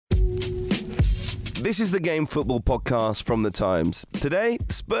This is the Game Football Podcast from The Times. Today,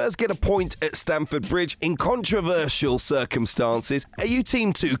 Spurs get a point at Stamford Bridge in controversial circumstances. Are you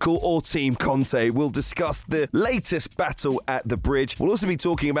Team Tuchel or Team Conte? We'll discuss the latest battle at the Bridge. We'll also be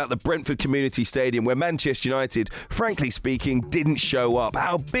talking about the Brentford Community Stadium, where Manchester United, frankly speaking, didn't show up.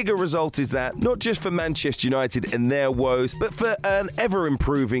 How big a result is that? Not just for Manchester United and their woes, but for an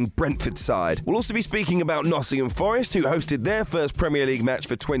ever-improving Brentford side. We'll also be speaking about Nottingham Forest, who hosted their first Premier League match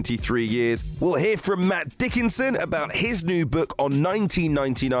for 23 years. We'll hear from Matt Dickinson about his new book on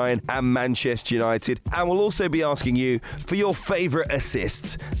 1999 and Manchester United. And we'll also be asking you for your favourite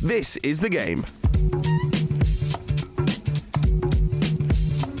assists. This is The Game.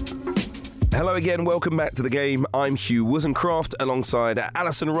 Hello again, welcome back to The Game. I'm Hugh Wozencroft alongside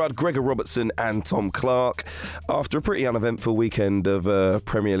Alison Rudd, Gregor Robertson and Tom Clark. After a pretty uneventful weekend of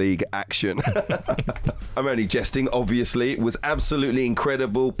Premier League action. I'm only jesting, obviously. It was absolutely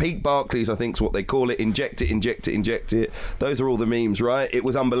incredible. Peak Barclays, I think is what they call it. Inject it, inject it, inject it. Those are all the memes, right? It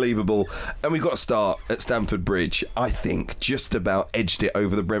was unbelievable. And we've got to start at Stamford Bridge. I think just about edged it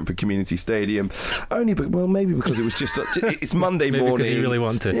over the Brentford Community Stadium. Maybe because it was just... It's Monday morning. Because you really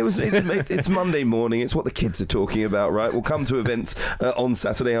want to. It's Monday morning. It's what the kids are talking about, right? We'll come to events on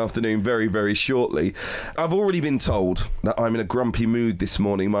Saturday afternoon very, very shortly. I've already been told that I'm in a grumpy mood this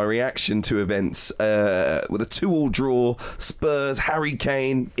morning. My reaction to events with a 2-2 draw, Spurs, Harry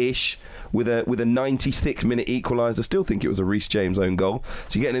Kane-ish, with a 96th minute equaliser. Still think it was a Reece James own goal.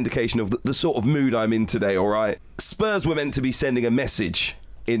 So you get an indication of the sort of mood I'm in today, all right? Spurs were meant to be sending a message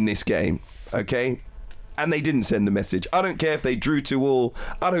in this game, okay? And they didn't send a message. I don't care if they drew 2-2.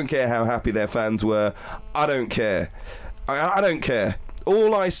 I don't care how happy their fans were. I don't care. I don't care.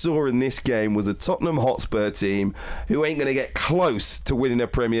 All I saw in this game was a Tottenham Hotspur team who ain't going to get close to winning a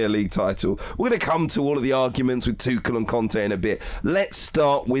Premier League title. We're going to come to all of the arguments with Tuchel and Conte in a bit. Let's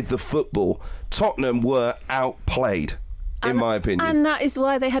start with the football. Tottenham were outplayed, in my opinion. And that is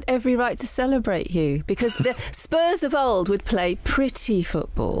why they had every right to celebrate, you, because the Spurs of old would play pretty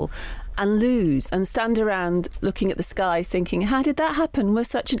football and lose and stand around looking at the skies thinking, how did that happen? We're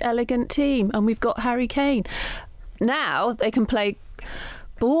such an elegant team and we've got Harry Kane. Now they can play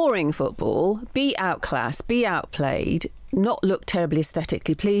boring football, be outclassed, be outplayed, not look terribly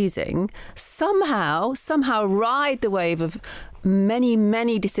aesthetically pleasing, somehow ride the wave of many,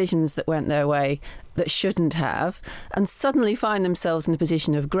 many decisions that went their way that shouldn't have, and suddenly find themselves in the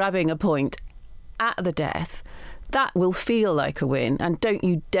position of grabbing a point at the death. That will feel like a win, and don't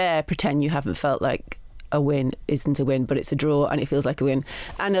you dare pretend you haven't felt like a win isn't a win, but it's a draw and it feels like a win.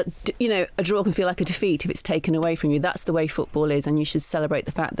 And a draw can feel like a defeat if it's taken away from you. That's the way football is, and you should celebrate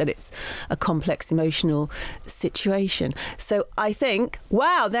the fact that it's a complex emotional situation. So I think,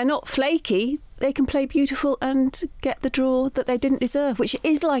 wow, they're not flaky. They can play beautiful and get the draw that they didn't deserve, which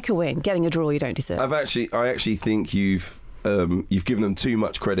is like a win, getting a draw you don't deserve. I actually think you've given them too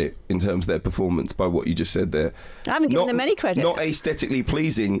much credit in terms of their performance by what you just said there. I haven't given them any credit. Not aesthetically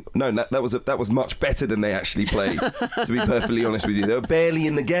pleasing. No, that was much better than they actually played, to be perfectly honest with you. They were barely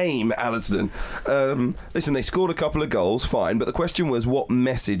in the game, Alison. Listen, they scored a couple of goals, fine, but the question was, what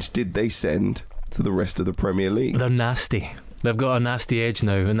message did they send to the rest of the Premier League? They're nasty. They've got a nasty edge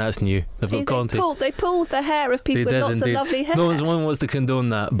now, and that's new. They've got Conte. They pulled the hair of people with lots of lovely hair. No one wants to condone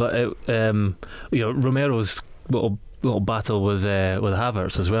that, but Romero's little battle with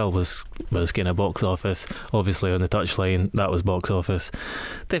Havertz as well was kind of box office. Obviously on the touchline, that was box office.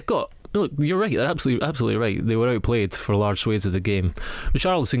 They've got... Look, you're right. They're absolutely right. They were outplayed for large swathes of the game.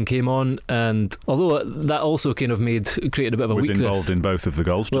 Richarlison came on, and although that also kind of created a bit of a weakness. Was involved in both of the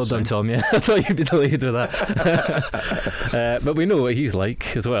goals. Well done, Tom. Yeah, I thought you'd be delayed with that. But we know what he's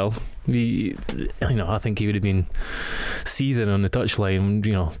like as well. I think he would have been seething on the touchline,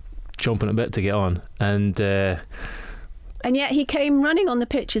 chomping a bit to get on, and yet he came running on the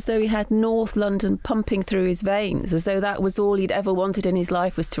pitch as though he had North London pumping through his veins, as though that was all he'd ever wanted in his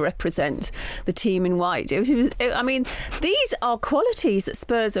life, was to represent the team in white. These are qualities that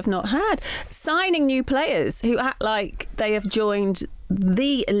Spurs have not had. Signing new players who act like they have joined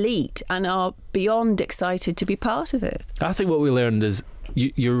the elite and are beyond excited to be part of it. I think what we learned is,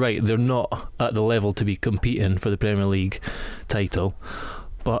 you're right, they're not at the level to be competing for the Premier League title,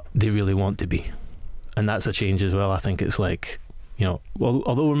 but they really want to be. And that's a change as well. I think it's like,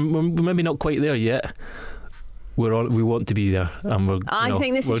 although we're maybe not quite there yet, we want to be there, and we're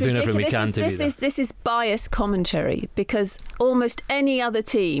doing everything we can to be there. This is biased commentary, because almost any other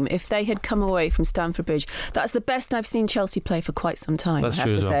team, if they had come away from Stamford Bridge, that's the best I've seen Chelsea play for quite some time. That's I have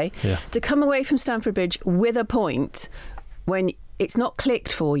true to say. Yeah. To come away from Stamford Bridge with a point when it's not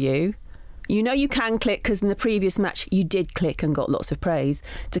clicked for you, You know you can click because in the previous match you did click and got lots of praise.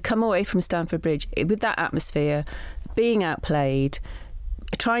 To come away from Stamford Bridge with that atmosphere, being outplayed,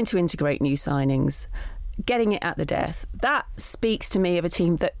 trying to integrate new signings, getting it at the death, that speaks to me of a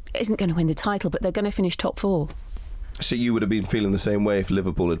team that isn't going to win the title, but they're going to finish top 4. So you would have been feeling the same way if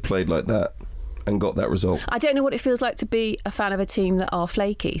Liverpool had played like that and got that result? I don't know what it feels like to be a fan of a team that are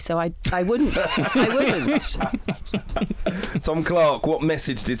flaky, so I wouldn't. I wouldn't. Tom Clark, what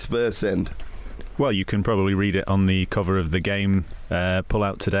message did Spurs send? Well, you can probably read it on the cover of the game pull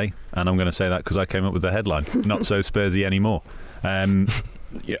out today, and I'm going to say that because I came up with the headline. Not so Spursy anymore.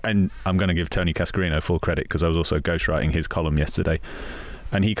 Yeah, and I'm going to give Tony Cascarino full credit because I was also ghostwriting his column yesterday,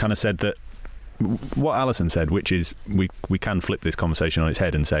 and he kind of said that what Alisson said, which is we can flip this conversation on its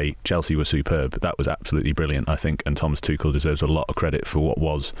head and say Chelsea were superb. That was absolutely brilliant, I think, and Thomas Tuchel deserves a lot of credit for what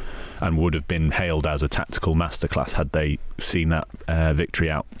was and would have been hailed as a tactical masterclass had they seen that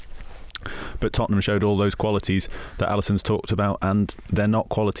victory out. But Tottenham showed all those qualities that Alisson's talked about, and they're not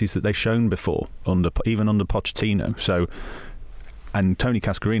qualities that they've shown before, even under Pochettino. So, and Tony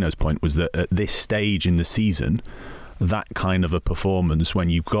Cascarino's point was that at this stage in the season, that kind of a performance, when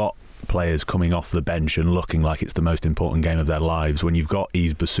you've got players coming off the bench and looking like it's the most important game of their lives, when you've got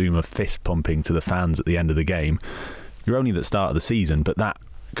Yves Bissouma fist pumping to the fans at the end of the game, you're only at the start of the season, but that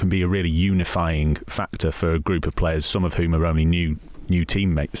can be a really unifying factor for a group of players, some of whom are only new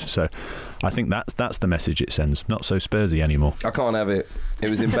teammates. So I think that's the message it sends. Not so Spursy anymore. I can't have it. It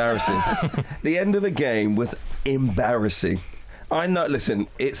was embarrassing. The end of the game was embarrassing. I know, listen,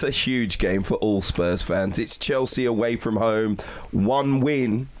 it's a huge game for all Spurs fans. It's Chelsea away from home, one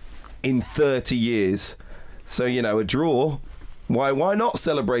win in 30 years. So, a draw, why not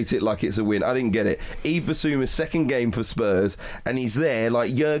celebrate it like it's a win? I didn't get it. Yves Bissouma's second game for Spurs, and he's there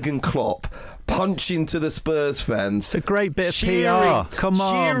like Jurgen Klopp, punching to the Spurs fans. It's a great bit of PR. Come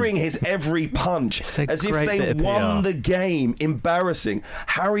on. Cheering his every punch as if they won the game. Embarrassing.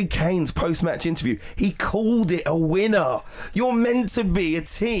 Harry Kane's post-match interview, he called it a winner. You're meant to be a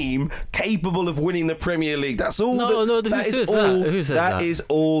team capable of winning the Premier League. That's all. Who says that? That is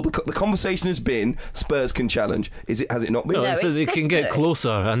all. The conversation has been Spurs can challenge. Has it not been? No, so they can get closer,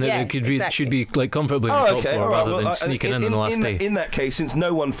 and yes, should be like comfortably in the top 4 rather than sneaking in the last day. In that case, since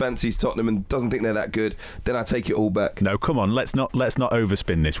no one fancies Tottenham and doesn't think they're that good, then I take it all back. No, come on, let's not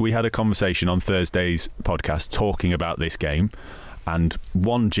overspin this. We had a conversation on Thursday's podcast talking about this game, and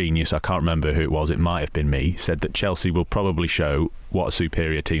one genius, I can't remember who it was, it might have been me, said that Chelsea will probably show what a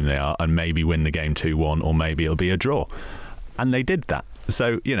superior team they are and maybe win the game 2-1, or maybe it'll be a draw. And they did that.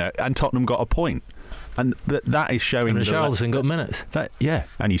 So, and Tottenham got a point. And that is showing. And Richarlison got minutes.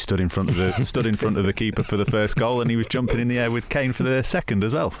 And he stood in front of the keeper for the first goal, and he was jumping in the air with Kane for the second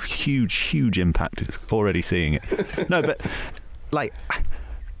as well. Huge impact. Already seeing it. No, but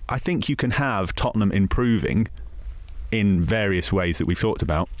I think you can have Tottenham improving in various ways that we've talked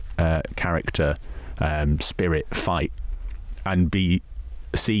about: character, spirit, fight, and be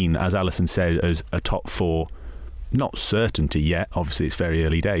seen, as Alisson said, as a top 4. Not certainty yet. Obviously, it's very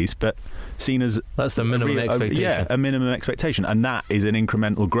early days, but seen as that's the minimum expectation. A minimum expectation, and that is an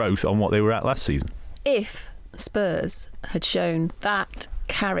incremental growth on what they were at last season. If Spurs had shown that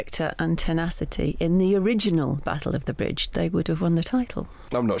character and tenacity in the original Battle of the Bridge, they would have won the title.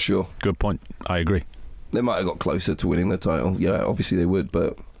 I'm not sure. Good point. I agree. They might have got closer to winning the title. Yeah, obviously they would,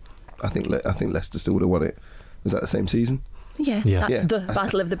 but I think Leicester still would have won it. Was that the same season? Yeah, that's the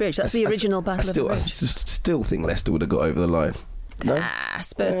Battle of the Bridge. That's the original Battle of the Bridge. I still think Leicester would have got over the line. No?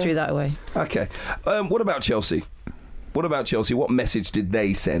 Spurs threw that away. Okay. What about Chelsea? What message did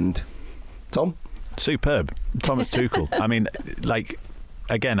they send? Tom? Superb. Thomas Tuchel. I mean,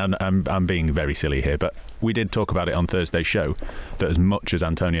 again, I'm being very silly here, but we did talk about it on Thursday's show, that as much as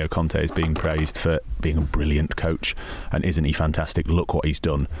Antonio Conte is being praised for being a brilliant coach, and isn't he fantastic, look what he's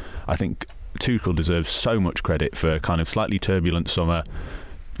done, I think Tuchel deserves so much credit for a kind of slightly turbulent summer,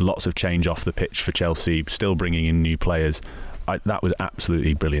 lots of change off the pitch for Chelsea, still bringing in new players. That was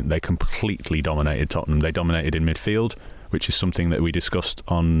absolutely brilliant. They completely dominated Tottenham. They dominated in midfield, which is something that we discussed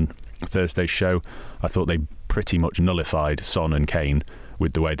on Thursday's show. I thought they pretty much nullified Son and Kane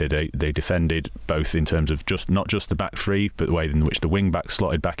with the way that they defended, both in terms of not just the back 3, but the way in which the wing back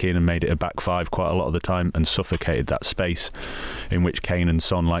slotted back in and made it a back 5 quite a lot of the time, and suffocated that space in which Kane and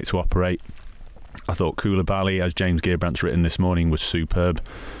Son like to operate. I thought Koulibaly, as James Gearbrandt's written this morning, was superb.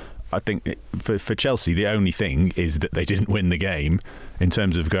 I think for Chelsea, the only thing is that they didn't win the game. In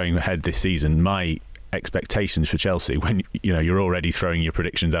terms of going ahead this season, my expectations for Chelsea, when you're already throwing your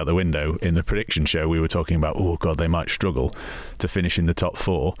predictions out the window. In the prediction show, we were talking about, oh God, they might struggle to finish in the top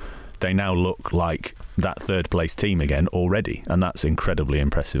 4. They now look like that third place team again already, and that's incredibly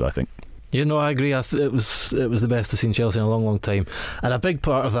impressive, I think. Yeah, no, I agree. It was the best I've seen Chelsea in a long, long time, and a big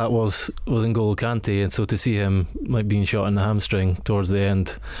part of that was N'Golo Kante, and so to see him like being shot in the hamstring towards the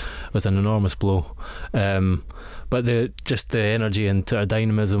end was an enormous blow. But the energy and sort of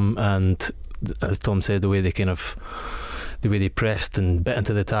dynamism, and as Tom said, the way they pressed and bit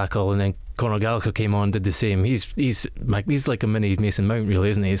into the tackle, and then Conor Gallagher came on and did the same. He's like a mini Mason Mount, really,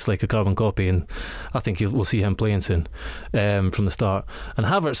 isn't he? It's like a carbon copy, and I think we'll see him playing soon from the start. And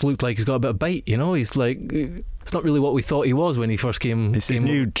Havertz looked like he's got a bit of bite, you know. He's like, it's not really what we thought he was when he first came. It's his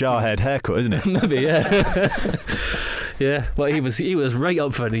new jarhead haircut, isn't it? Maybe, yeah. Yeah, well, he was right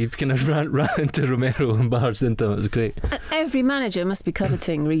up for it. He kind of ran into Romero and barged into him. It was great. And every manager must be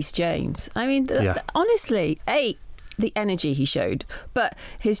coveting Reece James. I mean, honestly, the energy he showed, but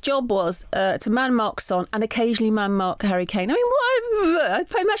his job was to man mark Son and occasionally man mark Harry Kane. I mean,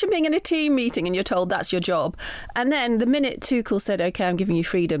 what? Imagine being in a team meeting and you're told that's your job, and then the minute Tuchel said, "Okay, I'm giving you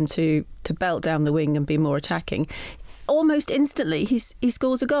freedom to belt down the wing and be more attacking," almost instantly he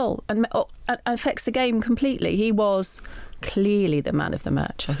scores a goal and affects the game completely. He was clearly the man of the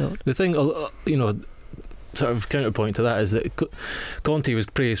match, I thought. The thing, sort of counterpoint to that is that Conte was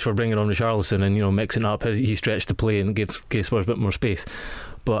praised for bringing on Richarlison and mixing up. He stretched the play and gave Spurs a bit more space,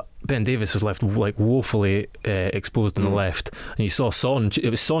 but Ben Davies was left like woefully exposed on the left, and you saw Son. It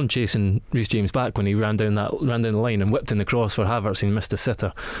was Son chasing Reece James back when he ran down the line and whipped in the cross for Havertz and missed a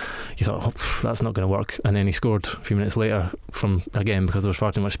sitter. You thought, oh, that's not going to work, and then he scored a few minutes later from again because there was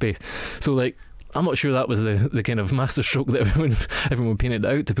far too much space. So like, I'm not sure that was the kind of masterstroke that everyone painted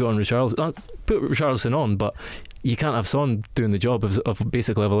out to put on Richarlison. Put Richarlison on, but you can't have Son doing the job of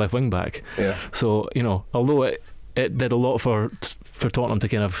basically of a left wing back. Yeah. So although it did a lot for Tottenham to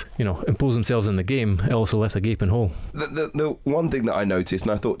kind of impose themselves in the game, it also left a gaping hole. The one thing that I noticed,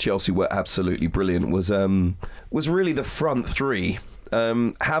 and I thought Chelsea were absolutely brilliant, was really the front three.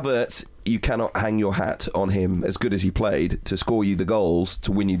 Havertz, you cannot hang your hat on him, as good as he played, to score you the goals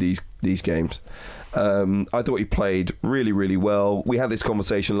to win you these games. I thought he played really, really well. We had this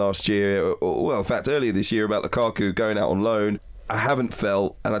conversation last year, well, in fact earlier this year, about Lukaku going out on loan. I haven't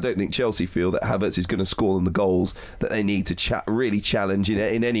felt, and I don't think Chelsea feel, that Havertz is going to score them the goals that they need to really challenge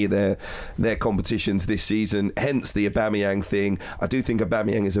in any of their competitions this season. Hence the Aubameyang thing. I do think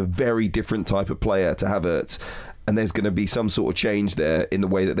Aubameyang is a very different type of player to Havertz, and there's going to be some sort of change there in the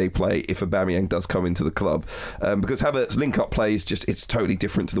way that they play if Aubameyang does come into the club, because Havertz link-up play is it's totally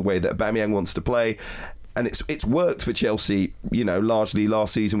different to the way that Aubameyang wants to play. And it's worked for Chelsea, largely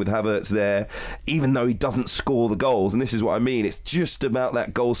last season with Havertz there, even though he doesn't score the goals. And this is what I mean. It's just about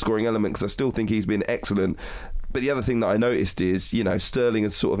that goal-scoring element, because I still think he's been excellent. But the other thing that I noticed is, Sterling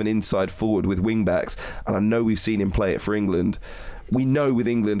is sort of an inside forward with wing-backs, and I know we've seen him play it for England. We know with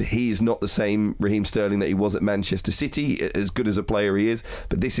England he is not the same Raheem Sterling that he was at Manchester City, as good as a player he is,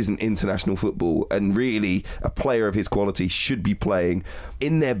 but this isn't international football, and really a player of his quality should be playing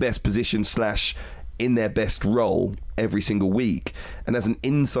in their best position / in their best role every single week. And as an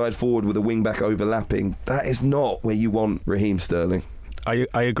inside forward with a wing back overlapping, that is not where you want Raheem Sterling. I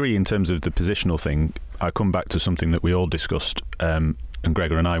agree in terms of the positional thing. I come back to something that we all discussed, and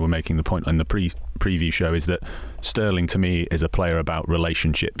Gregor and I were making the point on the preview show, is that Sterling to me is a player about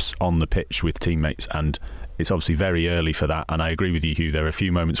relationships on the pitch with teammates, and it's obviously very early for that. And I agree with you, Hugh, there are a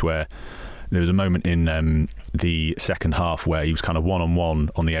few moments where there was a moment in the second half where he was kind of one-on-one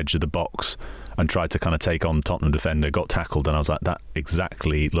on the edge of the box and tried to kind of take on Tottenham defender, got tackled, and I was like, that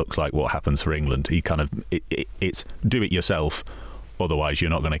exactly looks like what happens for England. He kind of it's do it yourself, otherwise you're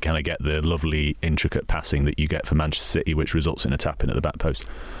not going to kind of get the lovely intricate passing that you get for Manchester City, which results in a tap in at the back post.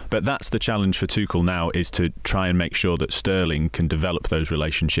 But that's the challenge for Tuchel now, is to try and make sure that Sterling can develop those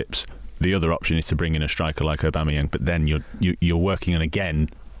relationships. The other option is to bring in a striker like Aubameyang, but then you're working on again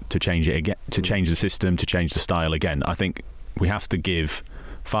to change it again, to change the system, to change the style again. I think we have to give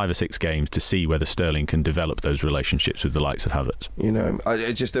 5 or 6 games to see whether Sterling can develop those relationships with the likes of Havertz.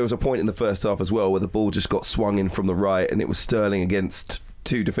 There was a point in the first half as well where the ball just got swung in from the right, and it was Sterling against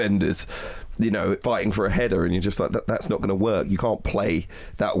 2 defenders, fighting for a header, and you're just like, that's not going to work. You can't play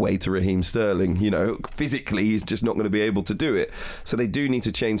that way to Raheem Sterling. Physically he's just not going to be able to do it. So they do need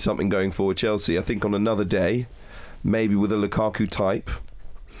to change something going forward, Chelsea. I think on another day, maybe with a Lukaku type,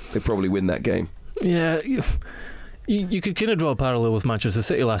 they probably win that game. Yeah. You could kind of draw a parallel with Manchester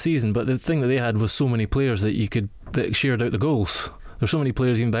City last season, but the thing that they had was so many players that shared out the goals. There's so many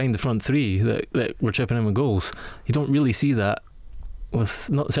players even behind the front three that were chipping in with goals. You don't really see that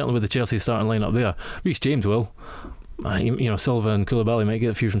certainly with the Chelsea starting lineup there. Reece James will. Silva and Koulibaly might get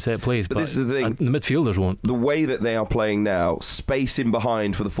a few from set plays, but this is the thing. The midfielders won't. The way that they are playing now, space in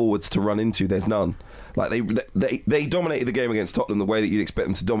behind for the forwards to run into, there's none. Like they dominated the game against Tottenham the way that you'd expect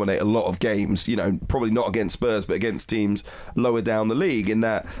them to dominate a lot of games. You know, probably not against Spurs, but against teams lower down the league. In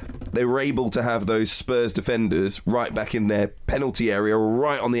that they were able to have those Spurs defenders right back in their penalty area,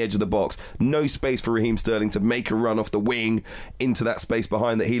 right on the edge of the box. No space for Raheem Sterling to make a run off the wing into that space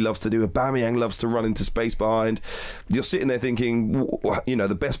behind that he loves to do. Aubameyang loves to run into space behind. You're sitting there thinking, you know,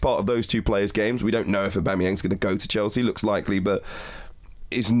 the best part of those two players' games. We don't know if Aubameyang's going to go to Chelsea. Looks likely, but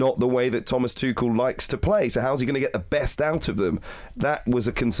is not the way that Thomas Tuchel likes to play. So how's he going to get the best out of them? That was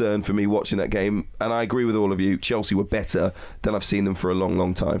a concern for me watching that game, and I agree with all of you. Chelsea were better than I've seen them for a long,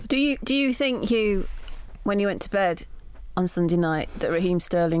 long time. Do you think, when you went to bed on Sunday night, that Raheem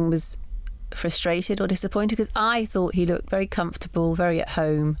Sterling was frustrated or disappointed? Because I thought he looked very comfortable, very at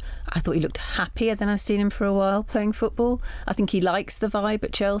home. I thought he looked happier than I've seen him for a while playing football. I think he likes the vibe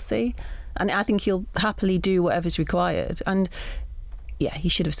at Chelsea, and I think he'll happily do whatever's required. And yeah, he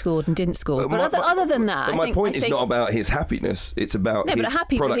should have scored and didn't score. But other than that, but my point is not about his happiness. It's about his productivity. No, but a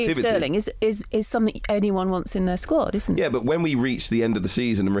happy Raheem Sterling is something anyone wants in their squad, isn't it? Yeah, but when we reach the end of the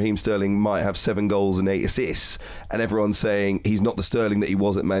season and Raheem Sterling might have 7 goals and 8 assists, and everyone's saying he's not the Sterling that he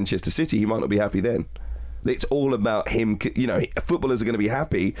was at Manchester City, he might not be happy then. It's all about him. You know, footballers are going to be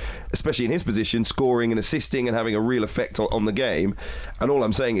happy, especially in his position, scoring and assisting and having a real effect on the game. And all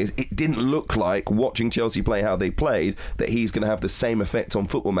I'm saying is it didn't look like, watching Chelsea play how they played, that he's going to have the same effect on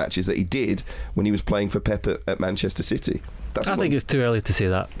football matches that he did when he was playing for Pep at Manchester City. I think it's too early to say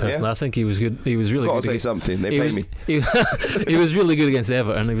that, personally. Yeah? I think he was good. He was really good. Got to say something. They pay me. He was really good against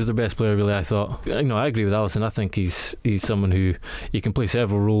Everton. He was the best player, really, I thought. You know, I agree with Alisson. I think he's someone who you can play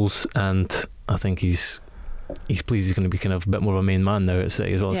several roles, and I think he's pleased he's going to be kind of a bit more of a main man now at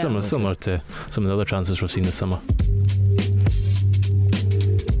City as well. Yeah, similar to some of the other transfers we've seen this summer.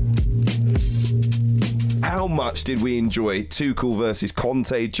 How much did we enjoy Tuchel versus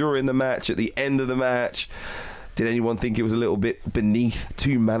Conte during the match, at the end of the match? Did anyone think it was a little bit beneath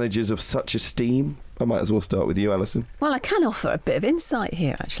two managers of such esteem? I might as well start with you, Alison. Well, I can offer a bit of insight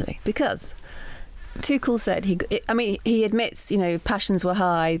here, actually, because Tuchel said he admits, you know, passions were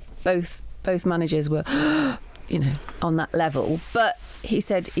high, both managers were, you know, on that level. But he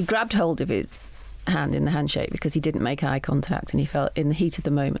said he grabbed hold of his hand in the handshake because he didn't make eye contact and he felt in the heat of the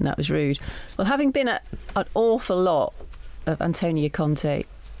moment that was rude. Well, having been at an awful lot of Antonio Conte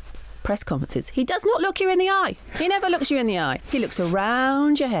press conferences, he does not look you in the eye. He never looks you in the eye. He looks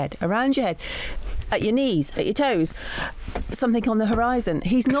around your head, at your knees, at your toes, something on the horizon.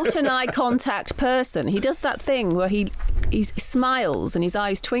 He's not an eye contact person. He does that thing where he smiles and his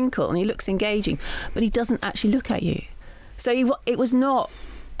eyes twinkle and he looks engaging, but he doesn't actually look at you. So it was not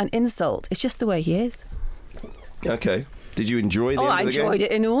an insult. It's just the way he is. Okay. Did you enjoy the end of the game? I enjoyed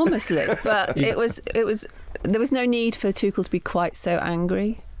it enormously, but it was. There was no need for Tuchel to be quite so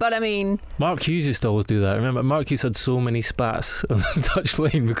angry. But I mean, Mark Hughes used to always do that. Remember, Mark Hughes had so many spats on the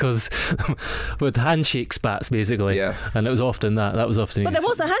touchline because with handshake spats, basically. Yeah. And it was often that. That was often. But there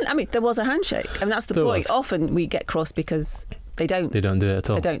was a handshake. I mean, that's the point. Often we get cross because they don't. They don't do it at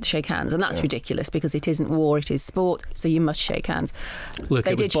all. They don't shake hands, and that's ridiculous because it isn't war, it is sport. So you must shake hands. Look,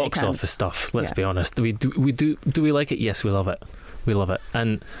 it was box office stuff. Let's be honest. Do we like it? Yes, we love it. We love it.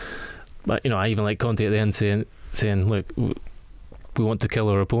 And but you know, I even like Conte at the end saying, look, we want to kill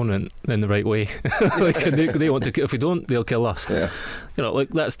our opponent in the right way. Like they want to. If we don't, they'll kill us. Yeah. You know, like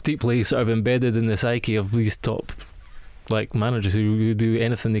that's deeply sort of embedded in the psyche of these top managers who do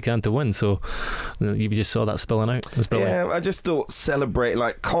anything they can to win. So you just saw that spilling out. It was brilliant. Yeah, I just thought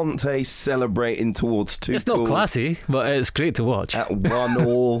Conte celebrating towards Tuchel. It's not classy, but it's great to watch. At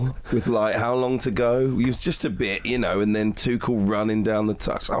 1-1 with how long to go? He was just a bit, you know, and then Tuchel running down the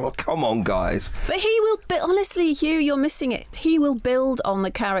touch. Oh, come on, guys. But he will, honestly, Hugh, you're missing it. He will build on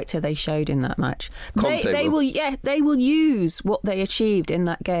the character they showed in that match. They will use what they achieved in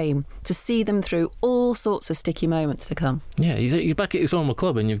that game to see them through all sorts of sticky moments to come. Yeah, he's back at his former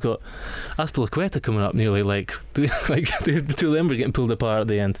club, and you've got Azpilicueta coming up nearly the two of them were getting pulled apart at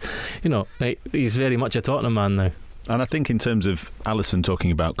the end. You know, he's very much a Tottenham man now. And I think in terms of Alisson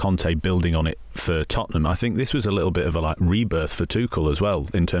talking about Conte building on it for Tottenham, I think this was a little bit of a rebirth for Tuchel as well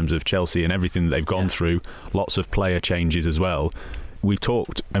in terms of Chelsea and everything that they've gone through. Lots of player changes as well. We've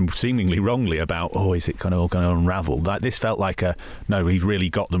talked, and seemingly wrongly, about, is it kind of all going to unravel? This felt like he's really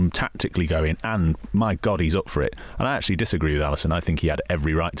got them tactically going, and my God, he's up for it. And I actually disagree with Alisson. I think he had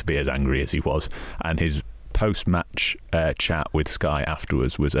every right to be as angry as he was, and his post-match chat with Sky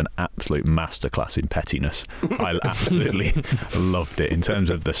afterwards was an absolute masterclass in pettiness. I absolutely loved it. In terms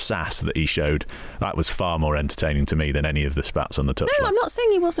of the sass that he showed, that was far more entertaining to me than any of the spats on the touchline. No, I'm not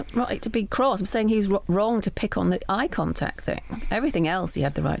saying he wasn't right to be cross. I'm saying he's wrong to pick on the eye contact thing. Everything else he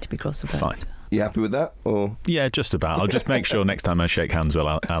had the right to be cross about. Fine. You happy with that? Or Yeah, just about. I'll just make sure next time I shake hands with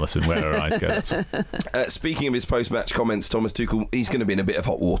Alison where her eyes go. Speaking of his post-match comments, Thomas Tuchel, he's going to be in a bit of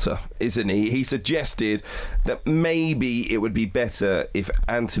hot water, isn't he? He suggested that maybe it would be better if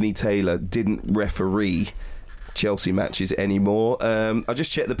Anthony Taylor didn't referee Chelsea matches anymore. I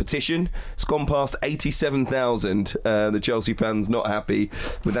just checked the petition. It's gone past 87,000. The Chelsea fans not happy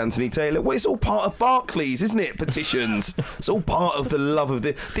with Anthony Taylor. Well, it's all part of Barclays, isn't it? Petitions. It's all part of the love of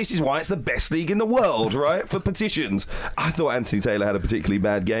this is why it's the best league in the world, right? For petitions. I thought Anthony Taylor had a particularly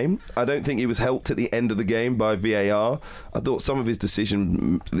bad game. I don't think he was helped at the end of the game by VAR. I thought some of his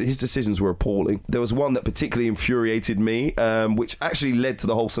decisions were appalling. There was one that particularly infuriated me, which actually led to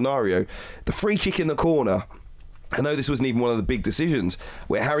the whole scenario. The free kick in the corner. I know this wasn't even one of the big decisions,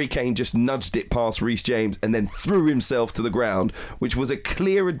 where Harry Kane just nudged it past Reece James and then threw himself to the ground, which was a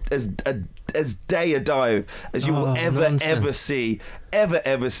clear as day a dive as you will ever see.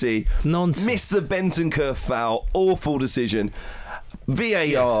 Nonsense. Missed the Bentancur foul. Awful decision.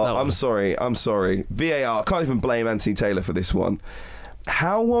 VAR, I'm sorry. VAR, I can't even blame Anthony Taylor for this one.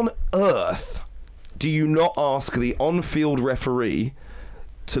 How on earth do you not ask the on-field referee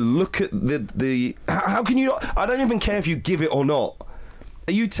to look at the how can you not? I don't even care if you give it or not.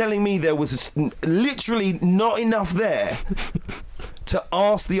 Are you telling me there was literally not enough there to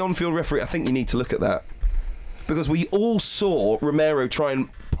ask the on-field referee? I think you need to look at that, because we all saw Romero try and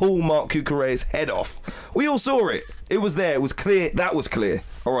pull Marc Cucurella's head off. We all saw it. It was there. It was clear. That was clear.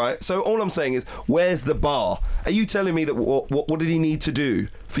 All right. So all I'm saying is, where's the bar? Are you telling me that what did he need to do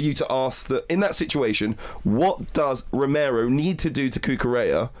for you to ask that in that situation? What does Romero need to do to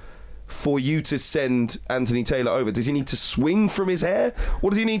Cucurella for you to send Anthony Taylor over? Does he need to swing from his hair? What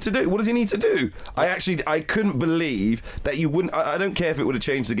does he need to do? I couldn't believe that you wouldn't. I don't care if it would have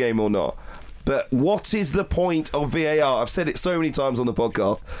changed the game or not. But what is the point of VAR? I've said it so many times on the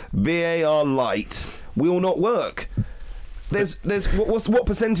podcast. VAR light will not work. What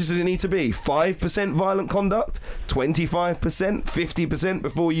percentage does it need to be? 5% violent conduct? 25%? 50%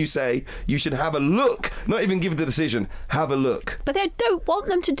 before you say you should have a look? Not even give the decision. Have a look. But they don't want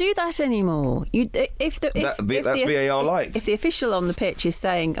them to do that anymore. That's VAR light. If the official on the pitch is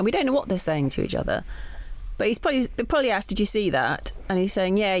saying, and we don't know what they're saying to each other, but he's probably asked, did you see that? And he's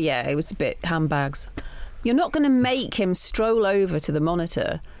saying, yeah, it was a bit handbags. You're not going to make him stroll over to the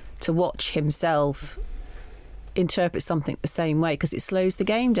monitor to watch himself interpret something the same way, because it slows the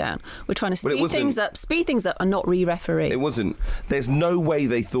game down. We're trying to speed things up and not re-referee. It wasn't. There's no way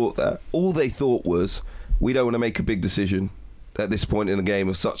they thought that. All they thought was, we don't want to make a big decision at this point in a game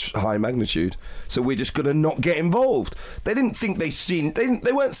of such high magnitude, so we're just going to not get involved. They didn't think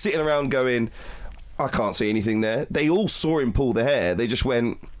they weren't sitting around going, I can't see anything there. They all saw him pull the hair. They just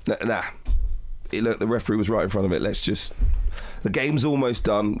went, nah. Look, the referee was right in front of it. The game's almost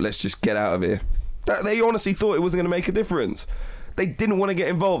done. Let's just get out of here. They honestly thought it wasn't going to make a difference. They didn't want to get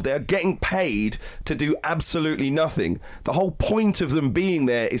involved. They are getting paid to do absolutely nothing. The whole point of them being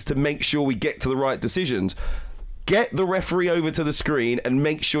there is to make sure we get to the right decisions. Get the referee over to the screen and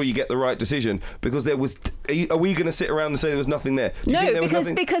make sure you get the right decision, because there was. Are we going to sit around and say there was nothing there? Because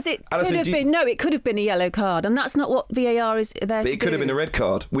it could have been. No, it could have been a yellow card, and that's not what VAR is there to do. It could have been a red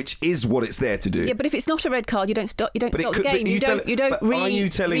card, which is what it's there to do. Yeah, but if it's not a red card, you don't stop. You don't stop the game. You don't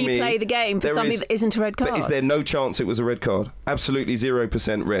replay the game for something that isn't a red card. But is there no chance it was a red card? Absolutely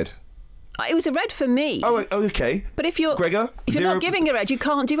 0% red. It was a red for me. Oh, okay. But if you're not giving a red, you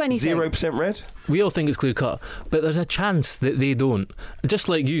can't do anything. 0% red? We all think it's clear cut, but there's a chance that they don't. Just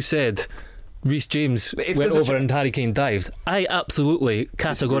like you said, Reece James went over and Harry Kane dived. I absolutely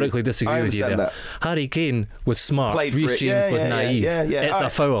categorically disagree with you there. That. Harry Kane was smart. Reece James was naive. Yeah. It's a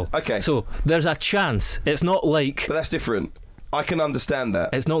foul. Okay. So there's a chance. It's not like. But that's different. I can understand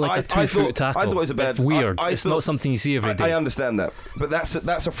that. It's not like a 2-foot tackle. I thought it was a bad. It's weird. It's not something you see every day. I understand that, but that's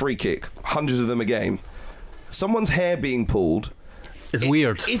a free kick. Hundreds of them a game. Someone's hair being pulled. It's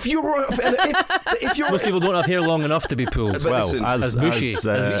weird. If you're most people don't have hair long enough to be pulled. Well, listen, as bushy,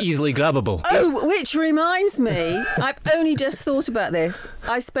 as easily grabbable. Oh, which reminds me, I've only just thought about this.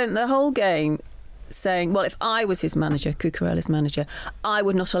 I spent the whole game saying, well, if I was his manager, Cucurella's manager, I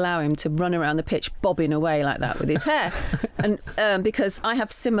would not allow him to run around the pitch bobbing away like that with his hair. And because I have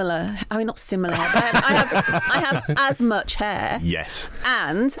not similar hair, but I have as much hair. Yes.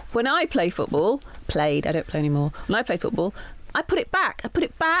 And when I play football, I don't play anymore. When I play football, I put it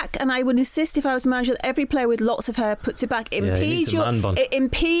back, and I would insist if I was a manager that every player with lots of hair puts it back. It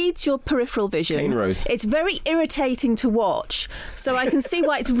impedes your peripheral vision. Cane Rose. It's very irritating to watch, so I can see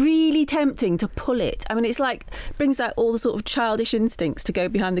why it's really tempting to pull it. I mean, it's like brings out all the sort of childish instincts to go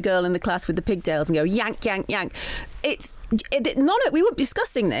behind the girl in the class with the pigtails and go yank, yank, yank. We wouldn't be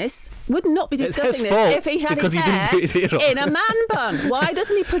discussing this. Would not be discussing this if he had his hair in a man bun. Why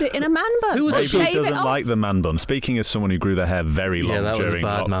doesn't he put it in a man bun? Who was Maybe it? he doesn't like the man bun. Speaking as someone who grew their hair very long that was during a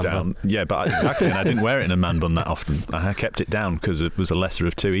bad man lockdown. bun. Yeah, but exactly, and I didn't wear it in a man bun that often. I kept it down because it was a lesser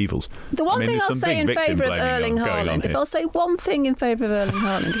of two evils. The one thing I'll say in favour of Erling Haaland, if I'll say one thing in favour of Erling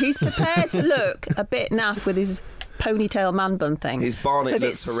Haaland, he's prepared to look a bit naff with his ponytail man bun thing. His barnet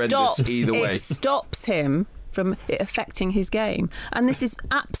looks horrendous either way. It stops him from it affecting his game. And this is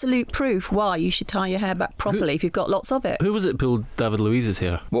absolute proof why you should tie your hair back properly if you've got lots of it. Who was it pulled David Luiz's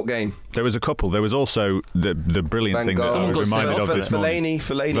hair? What game? There was a couple. There was also the brilliant Van thing Gaal. that I was reminded of this morning.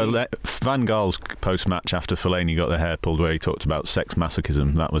 Fellaini. Van Gaal's post-match after Fellaini got the hair pulled, where he talked about sex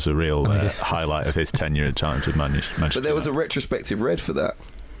masochism. That was a real highlight of his tenure at times with Manchester. But there was a retrospective red for that.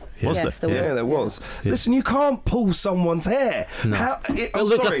 Yes, there was. Yeah, there was. Yeah. Listen, you can't pull someone's hair. No. I'm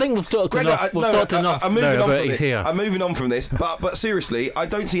Look, sorry. I think we've talked enough. We've talked enough I'm moving on about from his this. hair. I'm moving on from this. But seriously, I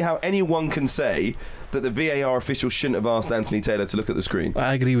don't see how anyone can say that the VAR official shouldn't have asked Anthony Taylor to look at the screen.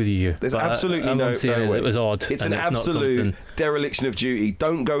 I agree with you. There's but absolutely no way. It was odd. It's and an it's absolute not dereliction of duty.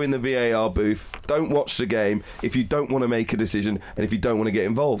 Don't go in the VAR booth. Don't watch the game if you don't want to make a decision and if you don't want to get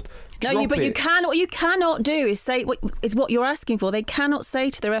involved. No, Drop but it. you cannot. What you cannot do is say what you're asking for. They cannot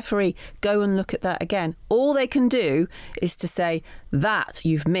say to the referee, "Go and look at that again." All they can do is to say that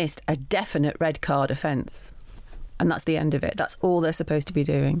you've missed a definite red card offence, and that's the end of it. That's all they're supposed to be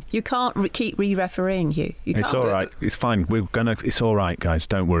doing. You can't keep re-refereeing you. It's all right. It's fine. It's all right, guys.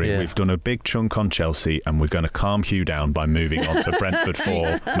 Don't worry. Yeah. We've done a big chunk on Chelsea, and we're going to calm Hugh down by moving on to Brentford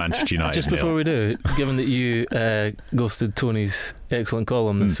 4, Manchester United. Just 0. before we do, given that you ghosted Tony's excellent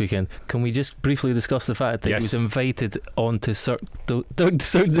column this weekend, can we just briefly discuss the fact that he was invited on to Cirque du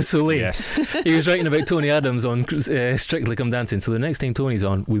Soleil? Yes. He was writing about Tony Adams on Strictly Come Dancing, so the next time Tony's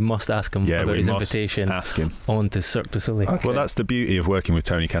on, we must ask him about his invitation ask him. on to Cirque du Soleil. Okay. Well, that's the beauty of working with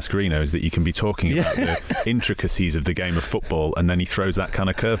Tony Cascarino, is that you can be talking about the intricacies of the game of football, and then he throws that kind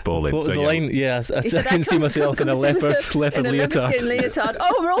of curveball in. What was the line? Yeah, I can see myself in a leopard leotard.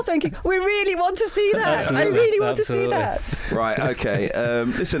 Oh, we're all thinking, we really want to see that. Absolutely. I really want to see that. Right, okay.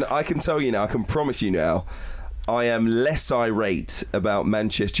 Listen, I can tell you now, I can promise you now, I am less irate about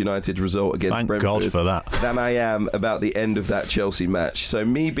Manchester United's result against Thank Brentford God for that. than I am about the end of that Chelsea match. So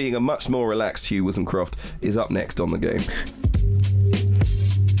me being a much more relaxed Hugh Whistlecroft is up next on the game.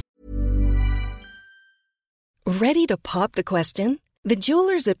 Ready to pop the question? The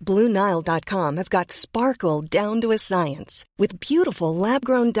jewelers at BlueNile.com have got sparkle down to a science with beautiful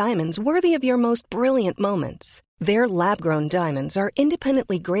lab-grown diamonds worthy of your most brilliant moments. Their lab-grown diamonds are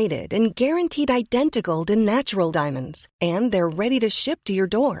independently graded and guaranteed identical to natural diamonds, and they're ready to ship to your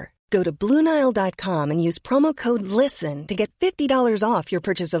door. Go to BlueNile.com and use promo code LISTEN to get $50 off your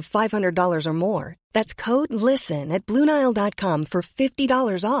purchase of $500 or more. That's code LISTEN at BlueNile.com for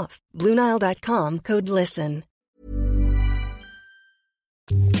 $50 off. BlueNile.com, code LISTEN.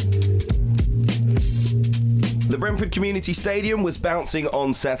 The Brentford Community Stadium was bouncing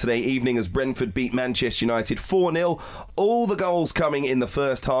on Saturday evening as Brentford beat Manchester United 4-0. All the goals coming in the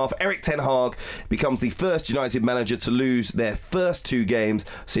first half. Erik ten Hag becomes the first United manager to lose their first two games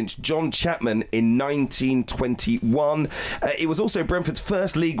since John Chapman in 1921. It was also Brentford's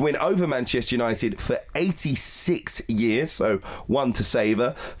first league win over Manchester United for 86 years, so one to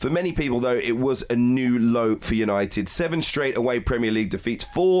savour. For many people, though, it was a new low for United. 7 straight away Premier League defeats,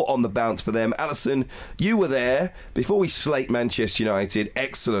 4 on the bounce for them. Alison, you were there. Before we slate Manchester United,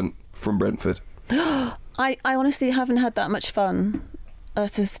 excellent from Brentford. I honestly haven't had that much fun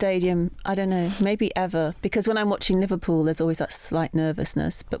at a stadium, I don't know, maybe ever, because when I'm watching Liverpool there's always that slight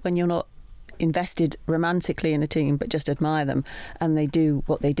nervousness, but when you're not invested romantically in a team but just admire them and they do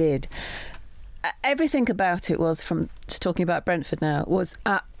what they did, everything about it was, from just talking about Brentford now, was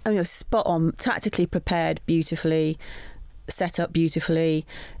spot on, tactically prepared beautifully, set up beautifully.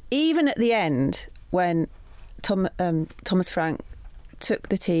 Even at the end when Thomas Frank took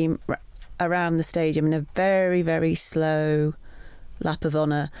the team around the stadium in a very, very slow lap of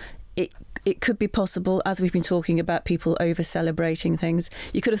honour. It could be possible, as we've been talking about people over-celebrating things,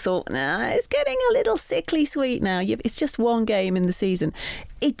 you could have thought, it's getting a little sickly sweet now. It's just one game in the season.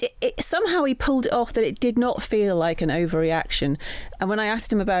 It somehow he pulled it off that it did not feel like an overreaction. And when I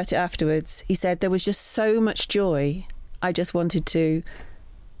asked him about it afterwards, he said there was just so much joy. I just wanted to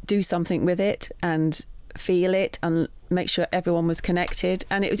do something with it and feel it and make sure everyone was connected,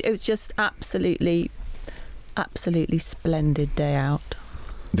 and it was just absolutely splendid day out.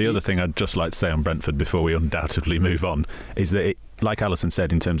 The other thing I'd just like to say on Brentford before we undoubtedly move on is that, like Alison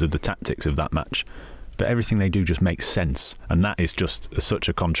said, in terms of the tactics of that match, but everything they do just makes sense, and that is just such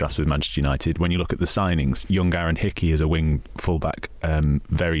a contrast with Manchester United. When you look at the signings, young Aaron Hickey as a wing fullback,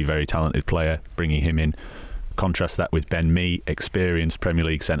 very, very talented player, bringing him in. Contrast that with Ben Mee, experienced Premier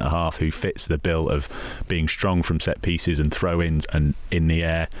League centre-half who fits the bill of being strong from set pieces and throw-ins and in the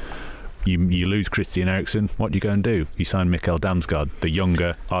air. You lose Christian Eriksen, what do you go and do? You sign Mikkel Damsgaard, the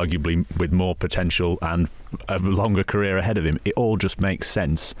younger, arguably with more potential and a longer career ahead of him. It all just makes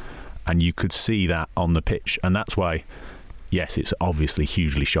sense, and you could see that on the pitch, and that's why, yes, it's obviously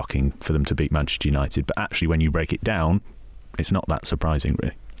hugely shocking for them to beat Manchester United, but actually when you break it down, it's not that surprising,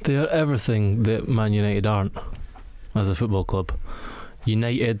 really. They are everything that Man United aren't as a football club.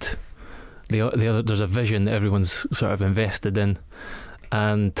 United, there's a vision that everyone's sort of invested in,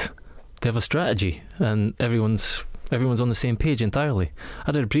 and they have a strategy, and everyone's on the same page entirely.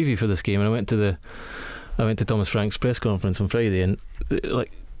 I did a preview for this game, and I went to Thomas Frank's press conference on Friday, and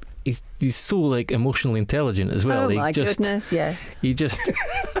like he's so like emotionally intelligent as well. Oh my goodness, yes. He just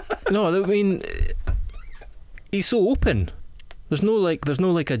no, I mean, he's so open. There's no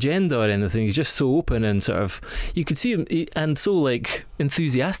like agenda or anything. He's just so open and sort of, you could see him, and so like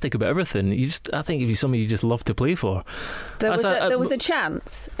enthusiastic about everything. I think he's somebody you just love to play for. There was a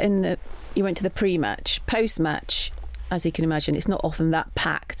chance you went to the pre-match, post-match, as you can imagine. It's not often that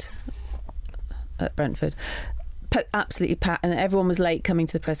packed at Brentford. Absolutely packed, and everyone was late coming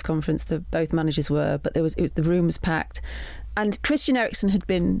to the press conference. Both managers were, but the room was packed. And Christian Eriksen had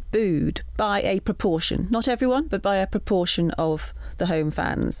been booed by a proportion, not everyone, but by a proportion of the home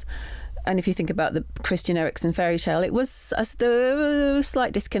fans. And if you think about the Christian Eriksen fairy tale, there was a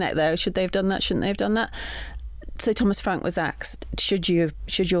slight disconnect there. Should they have done that? Shouldn't they have done that? So Thomas Frank was asked, should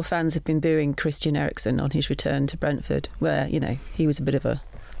your fans have been booing Christian Eriksen on his return to Brentford, where, you know, he was a bit of a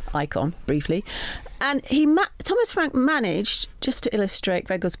icon briefly, and Thomas Frank managed, just to illustrate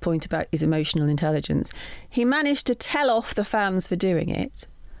Gregor's point about his emotional intelligence, he managed to tell off the fans for doing it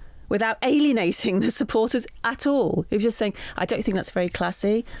without alienating the supporters at all. He was just saying, I don't think that's very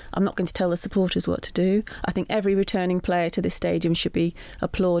classy. I'm not going to tell the supporters what to do. I think every returning player to this stadium should be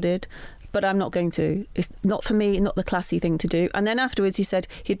applauded, but I'm not going to. It's not for me, not the classy thing to do. And then afterwards he said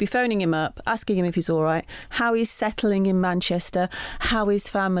he'd be phoning him up, asking him if he's all right, how he's settling in Manchester, how his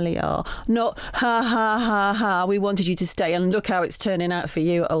family are. Not, ha, ha, ha, ha, we wanted you to stay and look how it's turning out for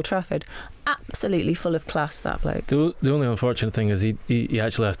you at Old Trafford. Absolutely full of class, that bloke. The only unfortunate thing is he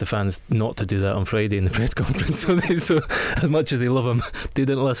actually asked the fans not to do that on Friday in the press conference. So as much as they love him, they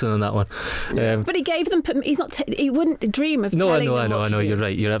didn't listen on that one. But he gave them. He wouldn't dream of telling them what to do. I know. You're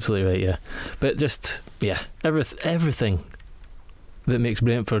right. You're absolutely right. Yeah, but just everything that makes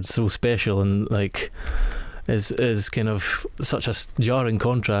Brentford so special and like is kind of such a jarring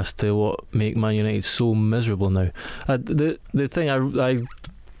contrast to what make Man United so miserable now. The thing I wrote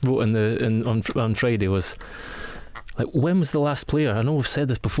on Friday was, like, when was the last player, I know we've said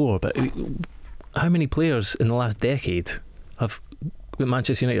this before, but how many players in the last decade that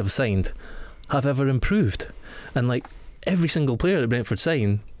Manchester United have signed have ever improved? And like every single player that Brentford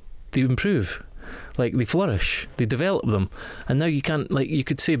sign, they improve, like they flourish, they develop them. And now you can't, like, you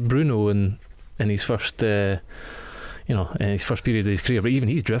could say Bruno in his first in his first period of his career, but even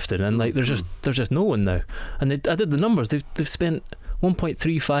he's drifted, and like there's just no one now. And I did the numbers. They've spent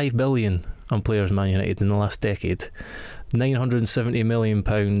 1.35 billion on players, Man United, in the last decade. £970 million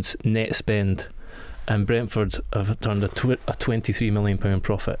net spend, and Brentford have turned a £23 million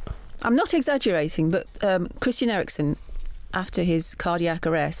profit. I'm not exaggerating, but Christian Eriksen, after his cardiac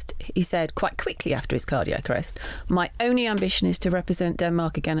arrest, he said quite quickly after his cardiac arrest, my only ambition is to represent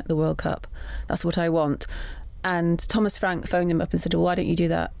Denmark again at the World Cup. That's what I want. And Thomas Frank phoned him up and said, well, why don't you do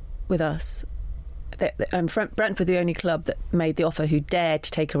that with us? Brentford, the only club that made the offer, who dared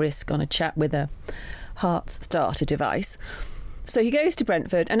to take a risk on a chat with a heart starter device. So he goes to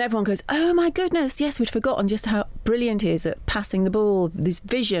Brentford, and everyone goes, oh my goodness, yes, we'd forgotten just how brilliant he is at passing the ball, this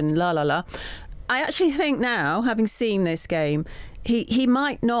vision, la la la. I actually think now, having seen this game, he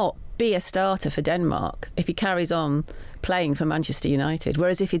might not be a starter for Denmark if he carries on playing for Manchester United,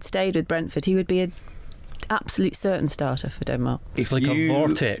 whereas if he'd stayed with Brentford, he would be an absolute certain starter for Denmark. It's like a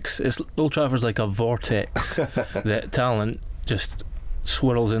vortex. Old Trafford's like a vortex that talent just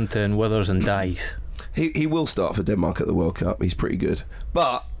swirls into and withers and dies. He will start for Denmark at the World Cup. He's pretty good.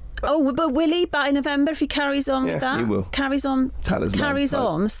 But will he by November if he carries on with that? He will. Carries on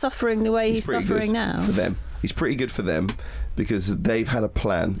suffering the way he's suffering now. For them. He's pretty good for them because they've had a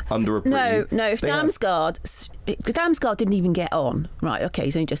plan under a No. If Damsgaard didn't even get on, right? Okay,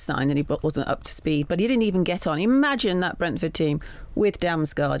 he's only just signed and he wasn't up to speed, but he didn't even get on. Imagine that Brentford team with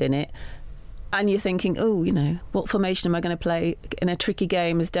Damsgaard in it, and you're thinking, oh, what formation am I going to play in a tricky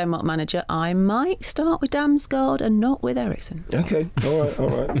game as Denmark manager? I might start with Damsgaard and not with Eriksen. Okay, all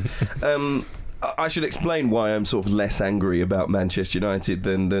right. I should explain why I'm sort of less angry about Manchester United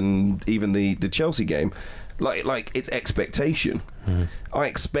than even the Chelsea game. Like it's expectation. I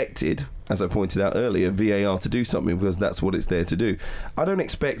expected, as I pointed out earlier, VAR to do something because that's what it's there to do. I don't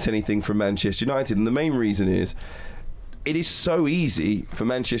expect anything from Manchester United, and the main reason is it is so easy for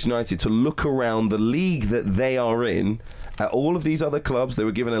Manchester United to look around the league that they are in at all of these other clubs. They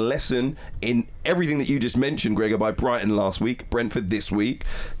were given a lesson in everything that you just mentioned, Gregor, by Brighton last week, Brentford this week,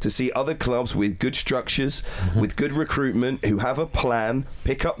 to see other clubs with good structures, with good recruitment, who have a plan.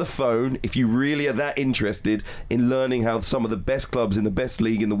 Pick up the phone if you really are that interested in learning how some of the best clubs in the best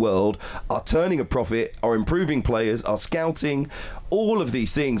league in the world are turning a profit, are improving players, are scouting, all of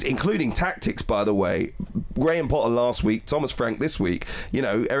these things, including tactics, by the way. Graham Potter last week, Thomas Frank this week.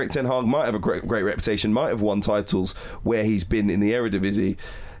 Erik ten Hag might have a great reputation, might have won titles where he's been in the Eredivisie.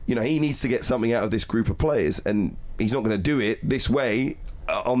 He needs to get something out of this group of players, and he's not going to do it this way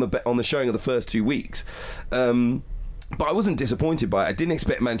on the showing of the first 2 weeks. But I wasn't disappointed by it. I didn't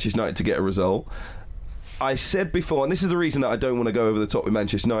expect Manchester United to get a result. I said before, and this is the reason that I don't want to go over the top with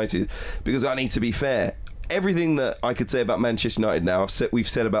Manchester United, because I need to be fair. Everything that I could say about Manchester United now, we've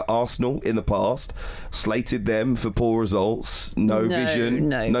said about Arsenal in the past, slated them for poor results, no vision,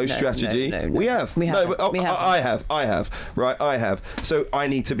 no strategy. No. We have. I have. Right, I have. So I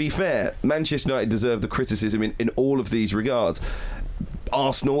need to be fair. Manchester United deserve the criticism in all of these regards.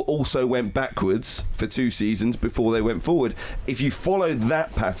 Arsenal also went backwards for 2 seasons before they went forward. If you follow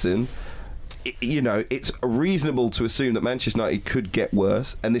that pattern, it's reasonable to assume that Manchester United could get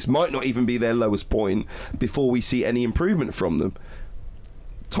worse, and this might not even be their lowest point before we see any improvement from them.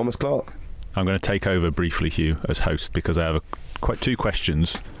 Thomas Clark. I'm going to take over briefly, Hugh, as host, because I have 2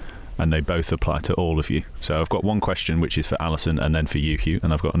 questions, and they both apply to all of you. So I've got one question which is for Alison and then for you, Hugh,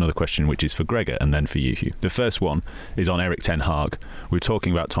 and I've got another question which is for Gregor and then for you, Hugh. The first one is on Erik ten Hag. We're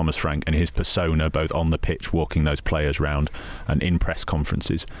talking about Thomas Frank and his persona, both on the pitch, walking those players round, and in press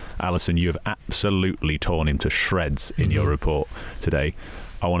conferences. Alison, you have absolutely torn him to shreds in your report today.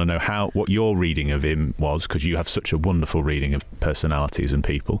 I want to know what your reading of him was, because you have such a wonderful reading of personalities and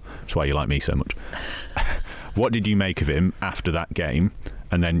people. That's why you like me so much. What did you make of him after that game?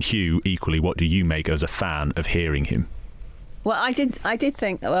 And then Hugh, equally, what do you make as a fan of hearing him? Well, I did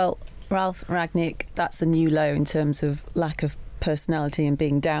think, Ralf Rangnick, that's a new low in terms of lack of personality and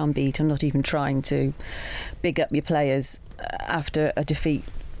being downbeat and not even trying to big up your players after a defeat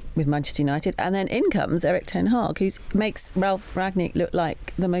with Manchester United. And then in comes Erik ten Hag, who makes Ralf Rangnick look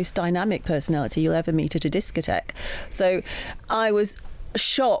like the most dynamic personality you'll ever meet at a discotheque. So I was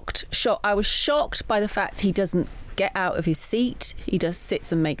shocked. I was shocked by the fact he doesn't get out of his seat. He just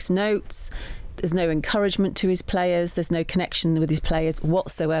sits and makes notes. There's no encouragement to his players. There's no connection with his players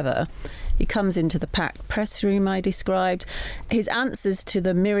whatsoever. He comes into the packed press room I described. His answers to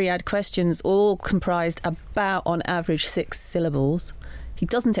the myriad questions all comprised about, on average, 6 syllables. He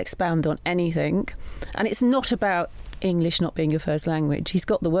doesn't expound on anything. And it's not about English not being your first language. He's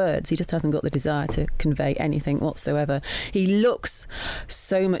got the words, he just hasn't got the desire to convey anything whatsoever. He looks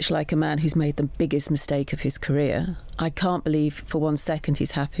so much like a man who's made the biggest mistake of his career. I can't believe for 1 second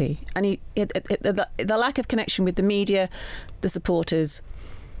he's happy. And the lack of connection with the media, the supporters,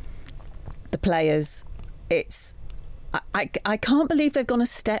 the players, I can't believe they've gone a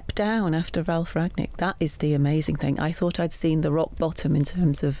step down after Ralf Rangnick. That is the amazing thing. I thought I'd seen the rock bottom in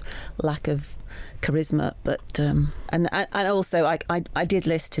terms of lack of charisma, but and also I did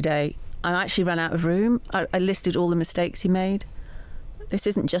list today, and I actually ran out of room. I listed all the mistakes he made. This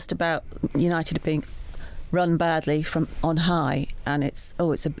isn't just about United being run badly from on high, and it's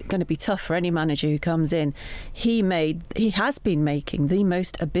going to be tough for any manager who comes in. He has been making the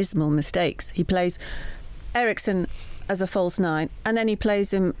most abysmal mistakes. He plays Eriksen as a false 9, and then he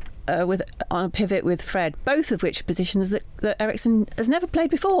plays him on a pivot with Fred, both of which are positions that Eriksen has never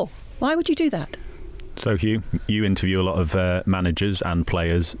played before. Why would you do that? So, Hugh, you interview a lot of managers and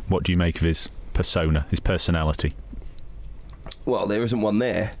players. What do you make of his persona, his personality? Well, there isn't one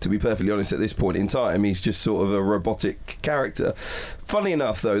there, to be perfectly honest, at this point in time. He's just sort of a robotic character. Funnily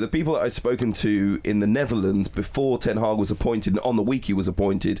enough, though, the people that I'd spoken to in the Netherlands before Ten Hag was appointed, and on the week he was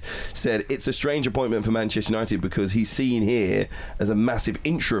appointed, said it's a strange appointment for Manchester United because he's seen here as a massive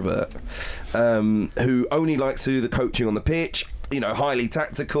introvert who only likes to do the coaching on the pitch, highly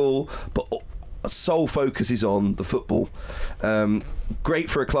tactical, but sole focus is on the football. Great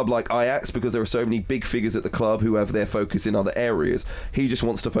for a club like Ajax because there are so many big figures at the club who have their focus in other areas. He just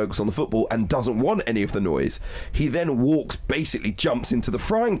wants to focus on the football and doesn't want any of the noise. He then basically jumps into the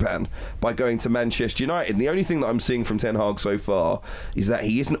frying pan by going to Manchester United. And the only thing that I'm seeing from Ten Hag so far is that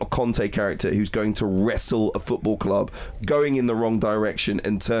he isn't a Conte character who's going to wrestle a football club going in the wrong direction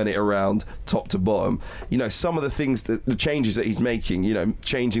and turn it around top to bottom. You know, some of the things, the changes that he's making, you know,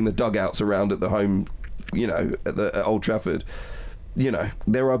 changing the dugouts around at the home, you know, at Old Trafford. You know,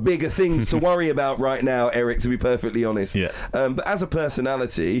 there are bigger things to worry about right now, Eric, to be perfectly honest. Yeah. But as a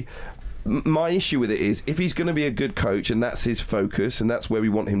personality, my issue with it is if he's going to be a good coach and that's his focus and that's where we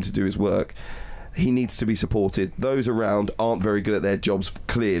want him to do his work, he needs to be supported. Those around aren't very good at their jobs,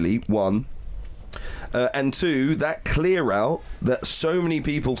 clearly, one. And two, that clear out that so many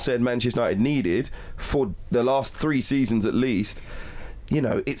people said Manchester United needed for the last 3 seasons at least, you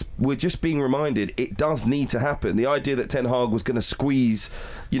know, we're just being reminded it does need to happen. The idea that Ten Hag was going to squeeze,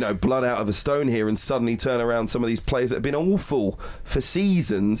 you know, blood out of a stone here and suddenly turn around some of these players that have been awful for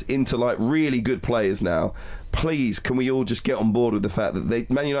seasons into like really good players now. Please, can we all just get on board with the fact that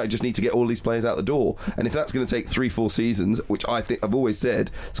Man United just need to get all these players out the door? And if that's going to take 3-4 seasons, which I think I've always said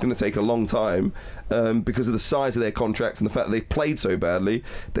it's going to take a long time because of the size of their contracts and the fact that they've played so badly,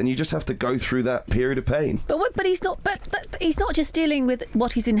 then you just have to go through that period of pain. But he's not. But he's not just dealing with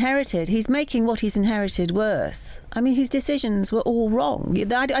what he's inherited. He's making what he's inherited worse. I mean, his decisions were all wrong.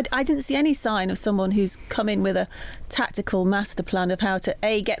 I didn't see any sign of someone who's come in with a tactical master plan of how to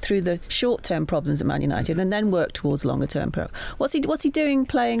get through the short-term problems at Man United and then work towards longer-term pro. What's he doing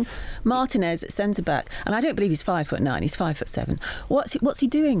playing Martinez at centre back? And I don't believe he's 5'9". He's 5'7". What's he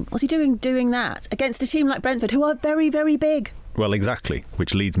doing? What's he doing that against a team like Brentford, who are very, very big? Well, exactly,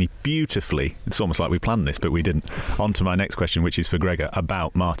 which leads me beautifully, it's almost like we planned this, but we didn't, on to my next question, which is for Gregor,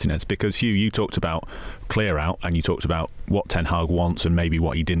 about Martinez. Because, Hugh, you talked about clear out and you talked about what Ten Hag wants and maybe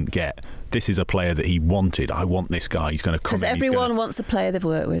what he didn't get. This is a player that he wanted. I want this guy. He's going to come in. Because everyone wants a player they've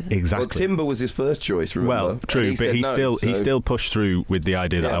worked with. Exactly. Well, Timber was his first choice, remember? Well, true, but he still pushed through with the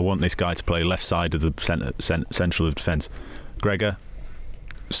idea that I want this guy to play left side of the central of defence. Gregor,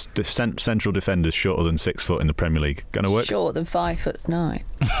 the central defenders shorter than 6 foot in the Premier League, going to work? Shorter than 5'9".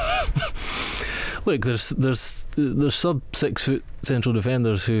 Look, there's sub 6 foot central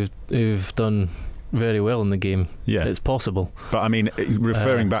defenders who've done very well in the game. Yeah, it's possible. But I mean,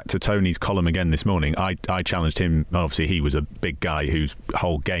 referring back to Tony's column again this morning, I challenged him. Obviously, he was a big guy whose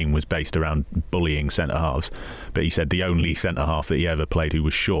whole game was based around bullying centre halves. But he said the only centre half that he ever played who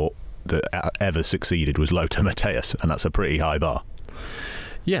was short that ever succeeded was Lothar Matthäus, and that's a pretty high bar.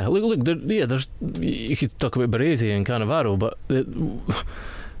 Yeah, look. There's you could talk about Baresi and Cannavaro, but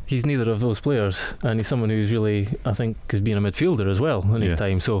he's neither of those players, and he's someone who's really, I think, has been a midfielder as well in his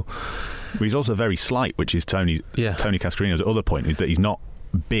time. So, but he's also very slight, which is Tony Cascarino's other point, is that he's not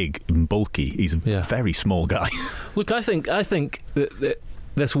big and bulky. He's a very small guy. Look, I think that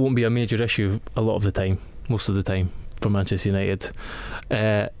this won't be a major issue a lot of the time, most of the time, for Manchester United.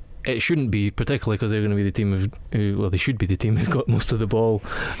 It shouldn't be, particularly because they're going to be the team they should be the team who've got most of the ball,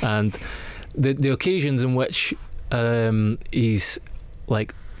 and the occasions in which he's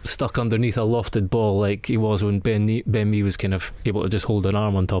like stuck underneath a lofted ball, like he was when Ben Mee was kind of able to just hold an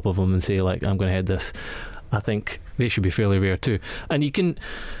arm on top of him and say, like, I'm going to head this. I think they should be fairly rare too, and you can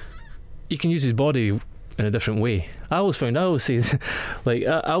use his body in a different way. I always say, like,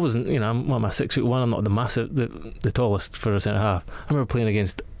 I wasn't, I'm 6'1". I'm not the tallest for a centre half. I remember playing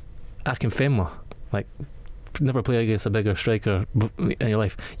against Akinfenwa, like, never play against a bigger striker in your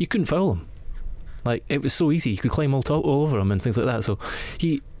life. You couldn't foul him. Like, it was so easy. You could climb all over him and things like that. So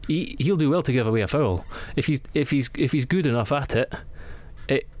he'll do well to give away a foul if he's good enough at it.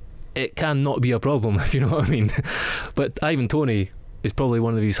 It can not be a problem, if you know what I mean. But Ivan Toney is probably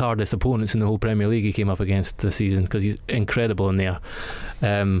one of his hardest opponents in the whole Premier League he came up against this season, because he's incredible in there.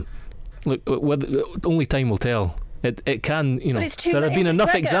 Look, only time will tell. It can, there have been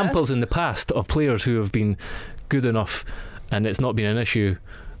enough examples in the past of players who have been good enough and it's not been an issue,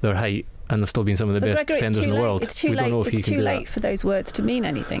 their height, and they've still been some of the best defenders in the world. It's too late. It's too late for those words to mean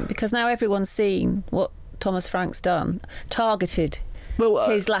anything, because now everyone's seen what Thomas Frank's done, targeted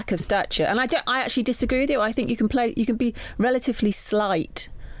his lack of stature. And I actually disagree with you. I think you can be relatively slight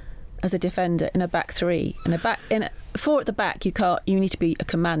as a defender in a back three, and four at the back. You need to be a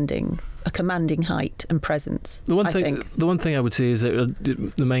commanding height and presence. The one thing I would say is that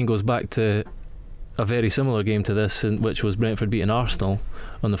the mind goes back to a very similar game to this, which was Brentford beating Arsenal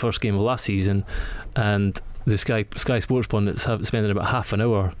on the first game of last season, and the Sky Sports pundits spending about half an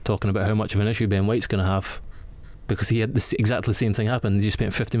hour talking about how much of an issue Ben White's going to have because he had exactly the same thing happen. They just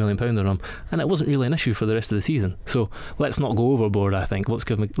spent £50 million on him, and it wasn't really an issue for the rest of the season. So let's not go overboard, I think. Let's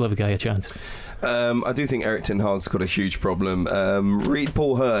give a guy a chance. I do think Erik ten Hag's got a huge problem. Read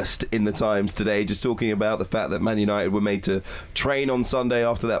Paul Hurst in the Times today, just talking about the fact that Man United were made to train on Sunday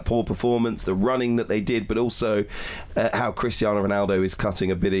after that poor performance, the running that they did, but also how Cristiano Ronaldo is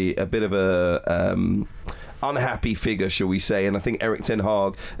cutting a bit of a unhappy figure, shall we say. And I think Erik ten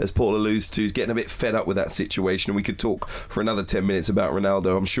Hag, as Paul alludes to, is getting a bit fed up with that situation. And we could talk for another 10 minutes about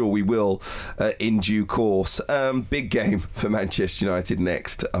Ronaldo. I'm sure we will in due course. Big game for Manchester United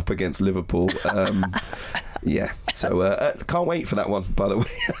next, up against Liverpool. Yeah, so can't wait for that one, by the way.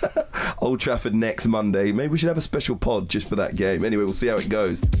 Old Trafford next Monday. Maybe we should have a special pod just for that game. Anyway, we'll see how it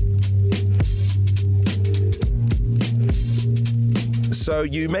goes. So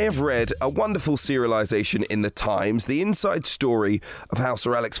you may have read a wonderful serialisation in the Times, the inside story of how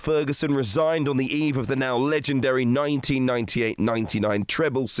Sir Alex Ferguson resigned on the eve of the now legendary 1998-99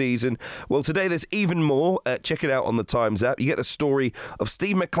 treble season. Well, today there's even more. Check it out on the Times app. You get the story of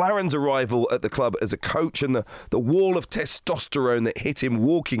Steve McClaren's arrival at the club as a coach and the wall of testosterone that hit him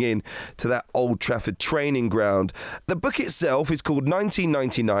walking in to that Old Trafford training ground. The book itself is called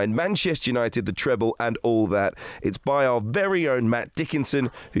 1999, Manchester United, the Treble and All That. It's by our very own Matt Dickinson,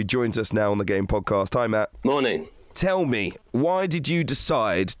 who joins us now on the Game Podcast. Hi, Matt. Morning. Tell me, why did you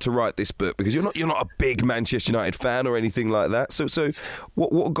decide to write this book? Because you're not a big Manchester United fan or anything like that. So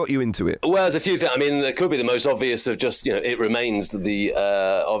what got you into it? Well, there's a few things. I mean, there could be the most obvious of just, it remains the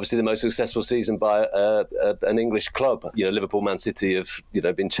obviously the most successful season by an English club. Liverpool, Man City have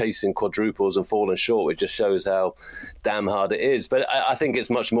been chasing quadruples and fallen short. It just shows how damn hard it is. But I think it's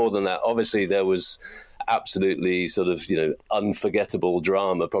much more than that. Obviously, there was absolutely sort of unforgettable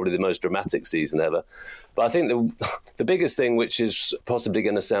drama, probably the most dramatic season ever. But I think the biggest thing, which is possibly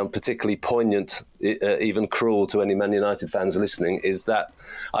going to sound particularly poignant, even cruel to any Man United fans listening, is that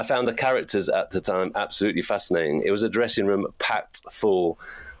I found the characters at the time absolutely fascinating. It was a dressing room packed full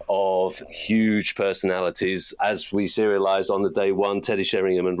of huge personalities. As we serialised on the day one, Teddy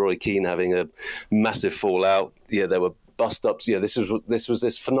Sheringham and Roy Keane having a massive fallout. Yeah, there were bust-ups. Yeah, this was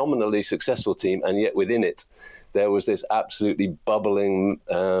this phenomenally successful team, and yet within it there was this absolutely bubbling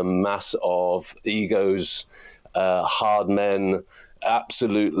mass of egos, hard men,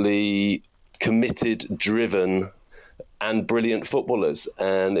 absolutely committed, driven, and brilliant footballers,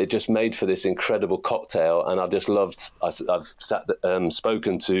 and it just made for this incredible cocktail. And I've just loved. I've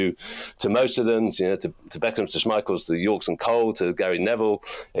spoken to most of them, to Beckham, to Schmeichels, to Yorks and Cole, to Gary Neville,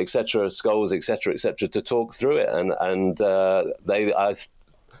 etc., Scholes, etc., to talk through it, and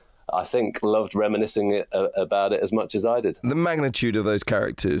I think loved reminiscing about it as much as I did. The magnitude of those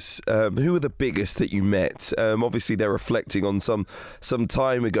characters, who were the biggest that you met? Obviously, they're reflecting on some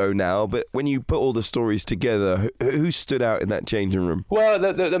time ago now, but when you put all the stories together, who stood out in that changing room? Well,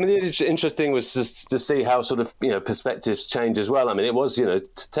 the interesting thing was just to see how sort of perspectives change as well. I mean, it was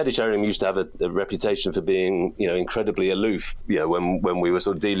Teddy Sheringham used to have a reputation for being incredibly aloof. When we were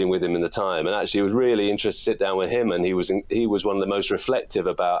sort of dealing with him in the time, and actually it was really interesting to sit down with him, and he was one of the most reflective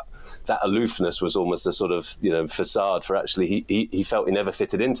about. That aloofness was almost a sort of facade for actually he felt he never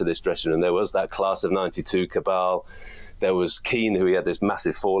fitted into this dressing room. There was that class of '92 cabal. There was Keane, who he had this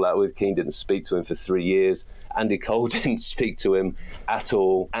massive fallout with. Keane didn't speak to him for 3 years. Andy Cole didn't speak to him at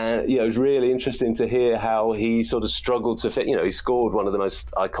all. And it was really interesting to hear how he sort of struggled to fit. He scored one of the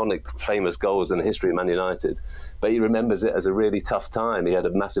most iconic, famous goals in the history of Man United. But he remembers it as a really tough time. He had a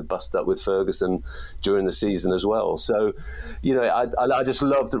massive bust-up with Ferguson during the season as well. So, I just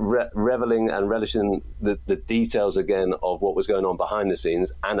loved reveling and relishing the details again of what was going on behind the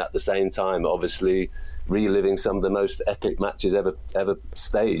scenes, and at the same time, obviously, reliving some of the most epic matches ever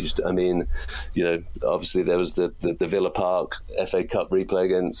staged. I mean, obviously there was the Villa Park FA Cup replay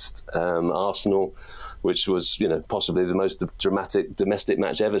against Arsenal, which was, possibly the most dramatic domestic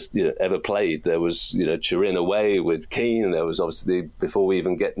match ever played. There was, Turin away with Keane. There was obviously, before we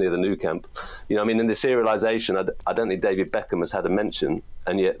even get near the Nou Camp, in the serialisation, I don't think David Beckham has had a mention.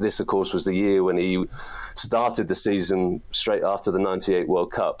 And yet this, of course, was the year when he started the season straight after the 98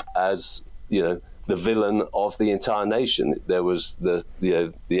 World Cup as, the villain of the entire nation. There was the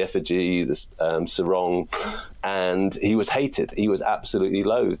effigy, the sarong, and he was hated. He was absolutely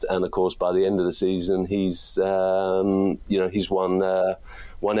loathed. And of course, by the end of the season, he's won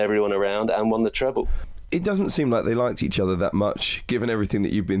everyone around and won the treble. it doesn't seem like they liked each other that much, given everything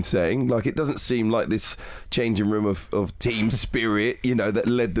that you've been saying. Like, it doesn't seem like this changing room of team spirit, you know, that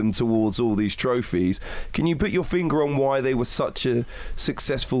led them towards all these trophies. Can you put your finger on why they were such a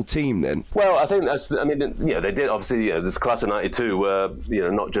successful team then? Well, I think they did, obviously, the class of 92 were,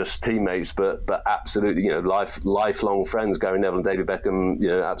 not just teammates, but absolutely, lifelong friends. Gary Neville and David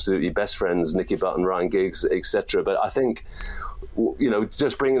Beckham, absolutely best friends, Nicky Butt and Ryan Giggs, etc. But I think,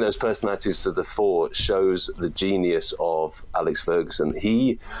 just bringing those personalities to the fore shows the genius of Alex Ferguson.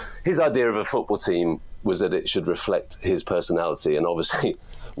 His idea of a football team was that it should reflect his personality, and obviously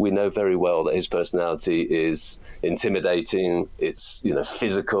we know very well that his personality is intimidating, it's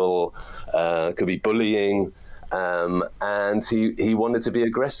physical, could be bullying, and he wanted to be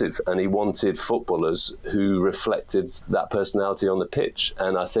aggressive, and he wanted footballers who reflected that personality on the pitch.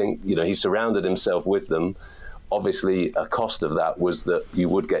 And I think he surrounded himself with them. Obviously, a cost of that was that you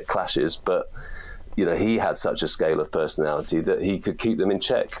would get clashes, but he had such a scale of personality that he could keep them in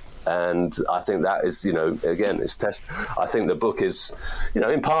check. And I think that is, again, it's I think the book is,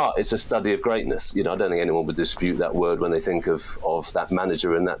 in part, it's a study of greatness. I don't think anyone would dispute that word when they think of that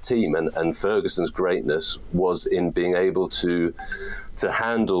manager and that team. And Ferguson's greatness was in being able to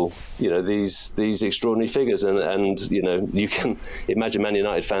handle, these extraordinary figures. And you can imagine Man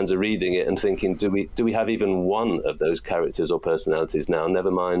United fans are reading it and thinking, do we have even one of those characters or personalities now? Never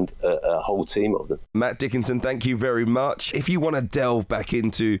mind a whole team of them. Matt Dickinson, thank you very much. If you want to delve back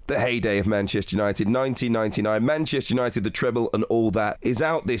into the heyday of Manchester United, 1999, Manchester United, the treble and all that is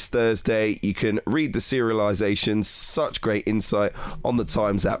out this Thursday. You can read the serialisations. Such great insight on the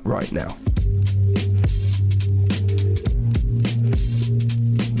Times app right now.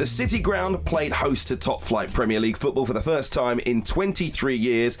 The City Ground played host to top-flight Premier League football for the first time in 23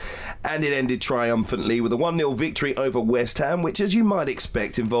 years, and it ended triumphantly with a 1-0 victory over West Ham, which, as you might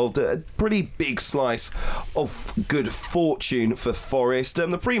expect, involved a pretty big slice of good fortune for Forest.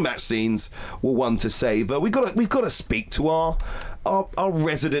 The pre-match scenes were one to savour. We've got to speak to our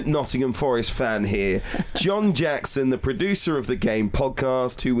resident Nottingham Forest fan here, John Jackson, the producer of the Game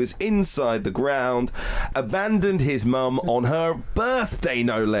podcast, who was inside the ground, abandoned his mum on her birthday,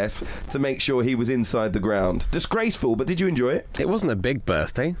 no less, to make sure he was inside the ground. Disgraceful, but did you enjoy it? It wasn't a big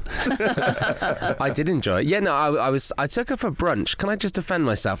birthday. I did enjoy it. Yeah, no, I took her for brunch. Can I just defend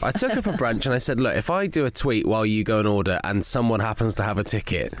myself? I took her for brunch and I said, look, if I do a tweet while you go and order and someone happens to have a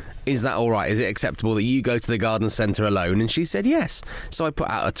ticket, is that all right? Is it acceptable that you go to the garden centre alone? And she said yes. So I put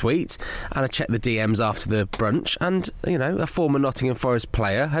out a tweet and I checked the DMs after the brunch, and a former Nottingham Forest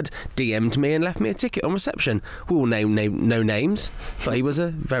player had DM'd me and left me a ticket on reception. We will name no names, but he was a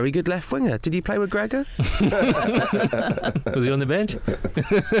very good left winger. Did he play with Gregor? Was he on the bench?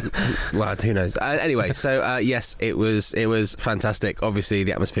 Well, who knows? Anyway, so yes, it was fantastic. Obviously,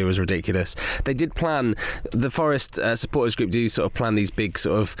 the atmosphere was ridiculous. They did plan, the Forest supporters group do sort of plan these big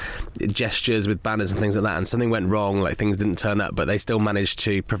sort of gestures with banners and things like that, and something went wrong, like things didn't turn up, but they still managed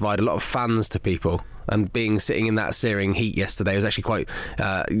to provide a lot of fans to people. And sitting in that searing heat yesterday, it was actually quite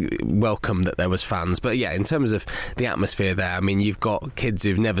welcome that there was fans. But yeah, in terms of the atmosphere there, I mean, you've got kids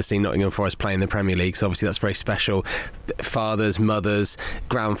who've never seen Nottingham Forest play in the Premier League, so obviously that's very special. Fathers, mothers,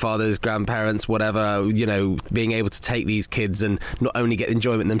 grandfathers, grandparents, whatever, being able to take these kids and not only get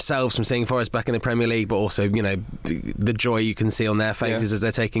enjoyment themselves from seeing Forest back in the Premier League, but also, the joy you can see on their faces as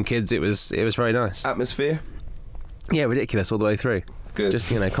they're taking kids. It was very nice. Atmosphere? Yeah, ridiculous all the way through. Good.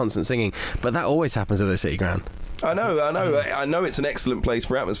 Just, constant singing. But that always happens at the City Ground. I know it's an excellent place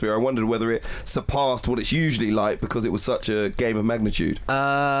for atmosphere. I wondered whether it surpassed what it's usually like because it was such a game of magnitude.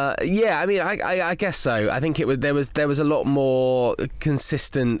 Yeah, I mean, I guess so. I think there was a lot more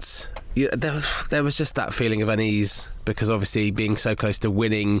consistent. There was just that feeling of unease because obviously being so close to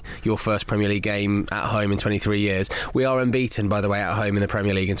winning your first Premier League game at home in 23 years. We are unbeaten, by the way, at home in the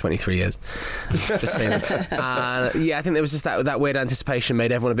Premier League in 23 years. Just saying that. Yeah, I think there was just that weird anticipation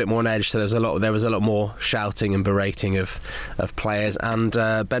made everyone a bit more on edge. So there was a lot more shouting and berating of players, and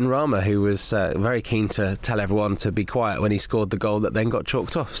Ben Rama, who was very keen to tell everyone to be quiet when he scored the goal that then got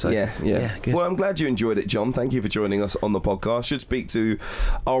chalked off. So yeah. Good. Well, I'm glad you enjoyed it, John. Thank you for joining us on the podcast. Should speak to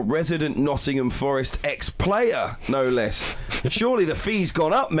our resident Nottingham Forest ex-player, no less. Surely the fee's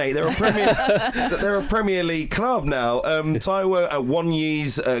gone up, mate. They're a Premier League club now. Taiwo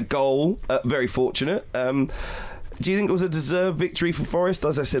Awoniyi's goal, very fortunate. Do you think it was a deserved victory for Forest?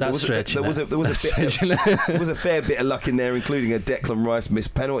 As I said, there was a fair bit of luck in there, including a Declan Rice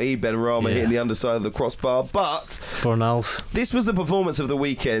missed penalty, Ben Rama hitting the underside of the crossbar. But Fornals. This was the performance of the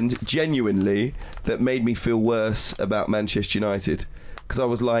weekend, genuinely, that made me feel worse about Manchester United. Because I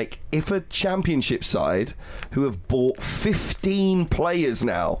was like, if a Championship side who have bought 15 players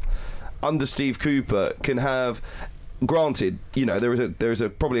now under Steve Cooper can have. Granted, there is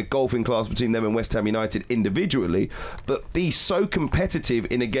probably a golfing class between them and West Ham United individually, but be so competitive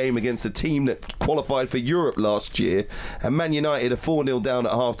in a game against a team that qualified for Europe last year, and Man United are 4-0 down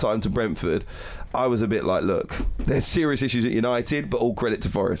at half-time to Brentford. I was a bit like, look, there's serious issues at United, but all credit to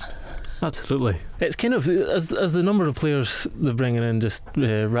Forest. Absolutely. It's kind of, as the number of players they're bringing in just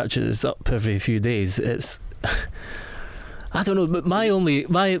ratchets up every few days, it's... I don't know, but my only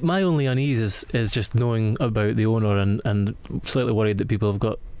unease is just knowing about the owner and slightly worried that people have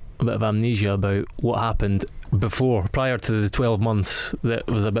got a bit of amnesia about what happened prior to the 12 months that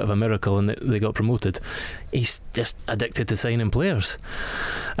was a bit of a miracle and they got promoted. He's just addicted to signing players.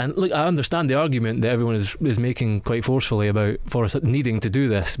 And look, I understand the argument that everyone is making quite forcefully about Forest needing to do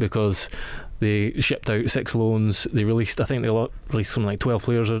this because they shipped out 6 loans, they released something like 12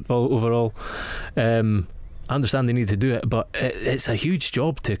 players overall. I understand they need to do it, but it's a huge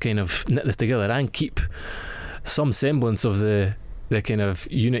job to kind of knit this together and keep some semblance of the kind of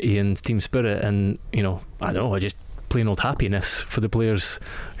unity and team spirit and, I don't know, just plain old happiness for the players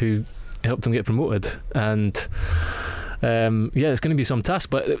who helped them get promoted. And it's going to be some task,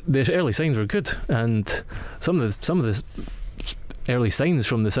 but the early signs were good, and some of the early signs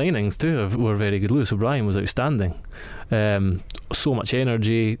from the signings too were very good. Lewis O'Brien was outstanding. So much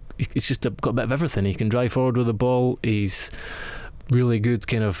energy. He's just got a bit of everything. He can drive forward with the ball. He's really good,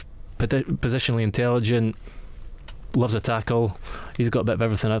 kind of positionally intelligent. Loves a tackle. He's got a bit of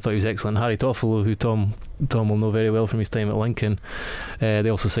everything. I thought he was excellent. Harry Toffolo, who Tom will know very well from his time at Lincoln. They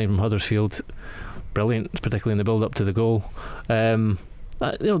also signed from Huddersfield. Brilliant, particularly in the build up to the goal.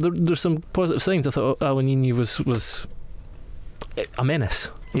 There's some positive signs. I thought Awoniyi was a menace.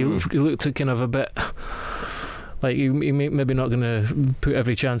 He looked kind of a bit like he maybe not going to put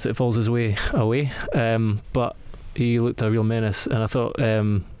every chance that falls his way away, but he looked a real menace. And I thought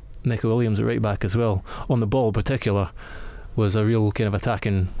Nico Williams at right back as well, on the ball in particular, was a real kind of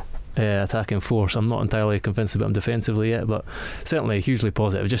attacking force. I'm not entirely convinced about him defensively yet, but certainly hugely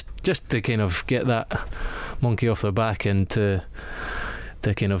positive. Just to kind of get that monkey off their back and to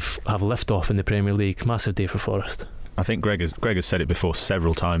kind of have lift off in the Premier League. Massive day for Forest. I think Greg has said it before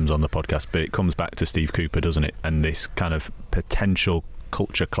several times on the podcast, but it comes back to Steve Cooper, doesn't it? And this kind of potential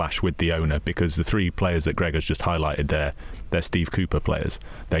culture clash with the owner, because the 3 players that Greg has just highlighted there, they're Steve Cooper players.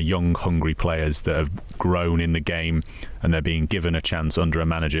 They're young, hungry players that have grown in the game, and they're being given a chance under a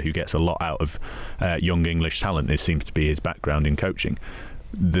manager who gets a lot out of young English talent. This seems to be his background in coaching.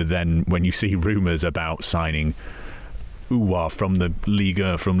 Then when you see rumours about signing Uwa from the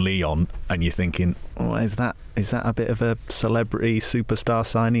Liga from Lyon, and you're thinking, is that a bit of a celebrity superstar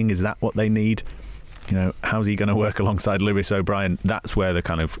signing? Is that what they need? How's he going to work alongside Lewis O'Brien? That's where the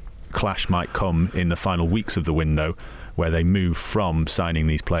kind of clash might come in the final weeks of the window, where they move from signing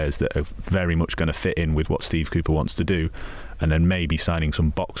these players that are very much going to fit in with what Steve Cooper wants to do, and then maybe signing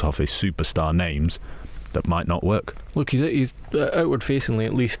some box office superstar names that might not work. Look, he's outward facingly,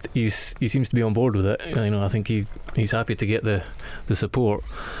 at least he seems to be on board with it. I think he's happy to get the support.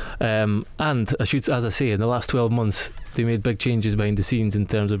 And as I say, in the last 12 months, they made big changes behind the scenes in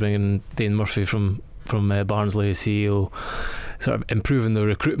terms of bringing Dane Murphy from Barnsley as CEO, sort of improving the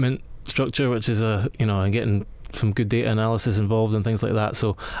recruitment structure, which is and getting some good data analysis involved and things like that.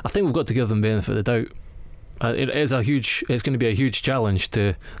 So I think we've got to give them benefit of the doubt. It's going to be a huge challenge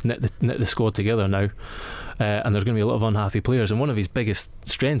to knit the squad together now, and there's going to be a lot of unhappy players. And one of his biggest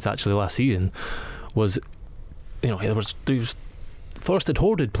strengths actually last season was, Forest had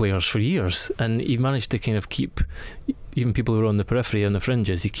hoarded players for years, and he managed to kind of keep even people who are on the periphery and the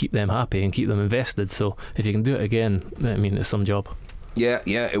fringes. You keep them happy and keep them invested. So if you can do it again, it's some job. Yeah,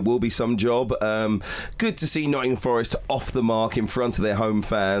 it will be some job. Good to see Nottingham Forest off the mark in front of their home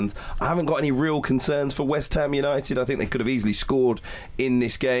fans. I haven't got any real concerns for West Ham United. I think they could have easily scored in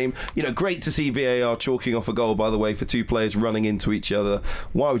this game. Great to see VAR chalking off a goal, by the way, for 2 players running into each other.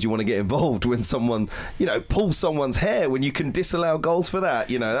 Why would you want to get involved when someone, pulls someone's hair when you can disallow goals for that?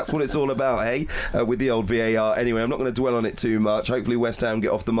 That's what it's all about, hey? With the old VAR. Anyway, I'm not going to dwell on it too much. Hopefully West Ham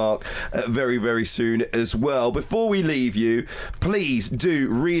get off the mark very, very soon as well. Before we leave you, please do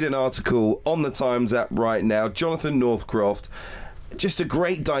read an article on the Times app right now. Jonathan Northcroft, just a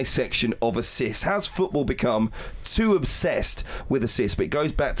great dissection of assists. How's football become too obsessed with assists? But it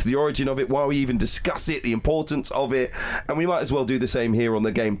goes back to the origin of it, why we even discuss it, the importance of it, and we might as well do the same here on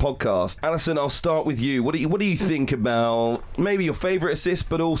the Game Podcast. Alison, I'll start with you. What do you think about maybe your favourite assists,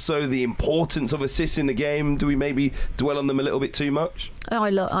 but also the importance of assists in the game? Do we maybe dwell on them a little bit too much?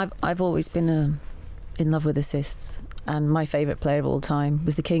 I've always been in love with assists. And my favourite player of all time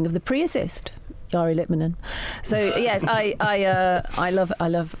was the king of the pre-assist, Jari Litmanen. So yes, I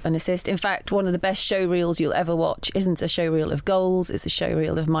love an assist. In fact, one of the best show reels you'll ever watch isn't a show reel of goals, it's a show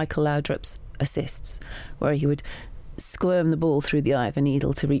reel of Michael Laudrup's assists, where he would squirm the ball through the eye of a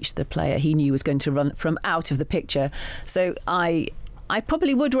needle to reach the player he knew was going to run from out of the picture. So I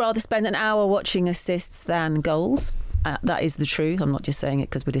probably would rather spend an hour watching assists than goals. That is the truth. I'm not just saying it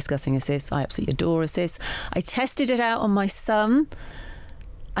because we're discussing assists. I absolutely adore assists. I tested it out on my son.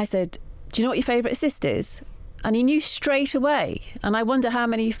 I said, do you know what your favourite assist is? And he knew straight away. And I wonder how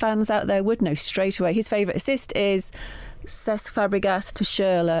many fans out there would know straight away. His favourite assist is Cesc Fabregas to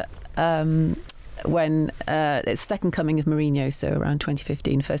Schürrle when it's second coming of Mourinho, so around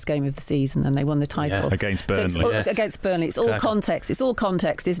 2015, first game of the season, and they won the title. Yeah, against Burnley. So it's against Burnley. It's all context. It's all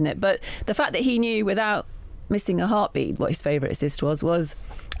context, isn't it? But the fact that he knew without missing a heartbeat what his favourite assist was,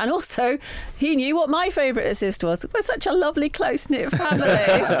 and also he knew what my favourite assist was. We're such a lovely close-knit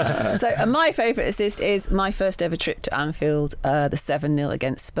family. So my favourite assist is my first ever trip to Anfield, the 7-0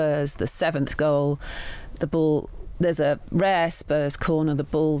 against Spurs, the 7th goal. The ball, there's a rare Spurs corner, the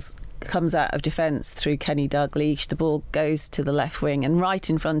ball's comes out of defence through Kenny Dalglish. The ball goes to the left wing, and right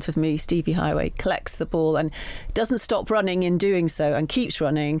in front of me, Stevie Highway collects the ball and doesn't stop running in doing so, and keeps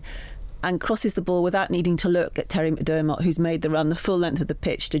running and crosses the ball without needing to look at Terry McDermott, who's made the run the full length of the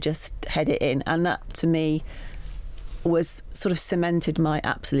pitch to just head it in. And that, to me, was sort of cemented my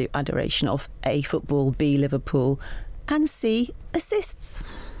absolute adoration of A, football, B, Liverpool, and C, assists.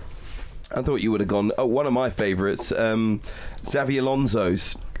 I thought you would have gone, one of my favourites, Xavi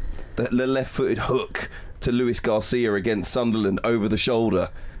Alonso's the left-footed hook to Luis Garcia against Sunderland over the shoulder.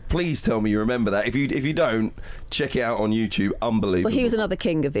 Please tell me you remember that. If you don't, check it out on YouTube. Unbelievable. Well, he was another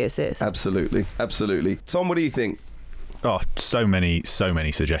king of the assists. Absolutely. Tom, what do you think? Oh, so many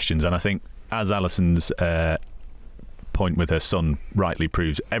suggestions, and I think, as Alison's point with her son rightly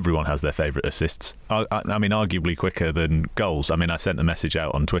proves, everyone has their favourite assists. I mean, arguably quicker than goals. I mean, I sent a message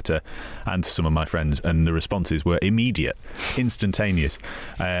out on Twitter and to some of my friends, and the responses were immediate, instantaneous.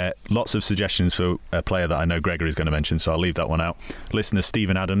 Lots of suggestions for a player that I know Gregor is going to mention, so I'll leave that one out. Listener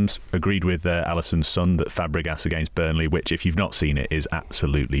Stephen Adams agreed with Alison's son that Fabregas against Burnley, which, if you've not seen it, is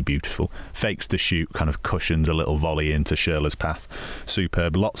absolutely beautiful. Fakes to shoot, kind of cushions a little volley into Schürrle's path.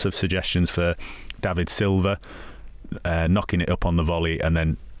 Superb. Lots of suggestions for David Silva, knocking it up on the volley and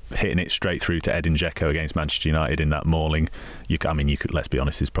then hitting it straight through to Edin Dzeko against Manchester United in that mauling. You could, let's be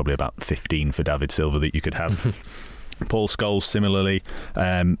honest, there's probably about 15 for David Silva that you could have. Paul Scholes, similarly,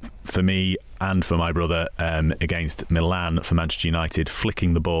 for me and for my brother, against Milan for Manchester United,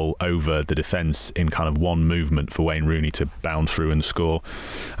 flicking the ball over the defence in kind of one movement for Wayne Rooney to bound through and score.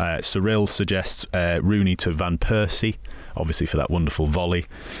 Cyril suggests Rooney to Van Persie, obviously for that wonderful volley.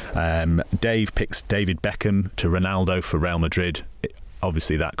 Dave picks David Beckham to Ronaldo for Real Madrid.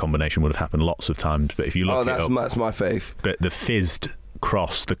 Obviously that combination would have happened lots of times, but if you look that's my fave. But the fizzed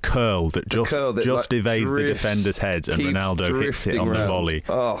cross, the curl that just evades the defender's head, and Ronaldo hits it on the volley.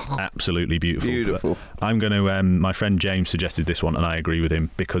 Absolutely beautiful. But I'm going to my friend James suggested this one, and I agree with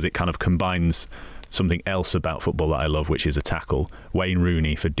him, because it kind of combines something else about football that I love, which is a tackle. Wayne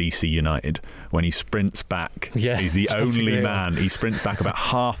Rooney for DC United, when he sprints back, he's the only man. He sprints back about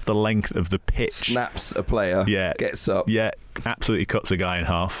half the length of the pitch, snaps a player, gets up, absolutely cuts a guy in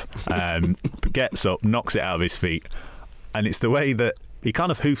half, gets up, knocks it out of his feet, and it's the way that he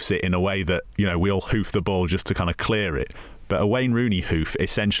kind of hoofs it in a way that, you know, we all hoof the ball just to kind of clear it. But a Wayne Rooney hoof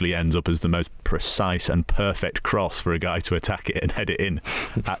essentially ends up as the most precise and perfect cross for a guy to attack it and head it in.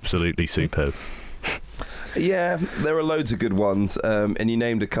 Absolutely superb. Yeah, there are loads of good ones, and you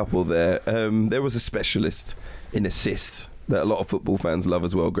named a couple there. There was a specialist in assists that a lot of football fans love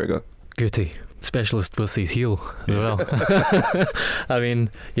as well, Gregor. Guti, specialist with his heel as well. I mean,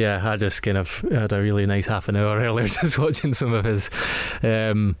 I just kind of had a really nice half an hour earlier just watching some of his.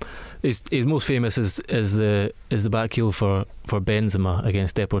 His most famous is the back heel for Benzema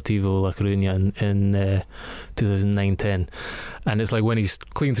against Deportivo La Coruña in 2009-10, and it's like when he's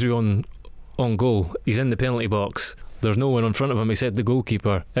clean through on goal, he's in the penalty box, there's no one in front of him except the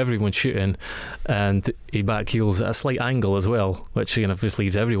goalkeeper, everyone's shooting, and he back heels at a slight angle as well, which kind of just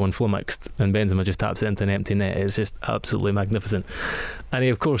leaves everyone flummoxed, and Benzema just taps it into an empty net. It's just absolutely magnificent. And he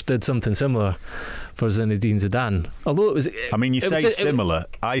of course did something similar for Zinedine Zidane, although it was, I mean, you say similar,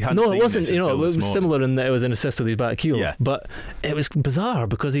 I hadn't no, seen it wasn't, it was similar in that it was an assist with his back heel, but it was bizarre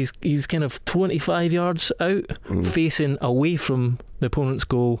because he's kind of 25 yards out, facing away from the opponent's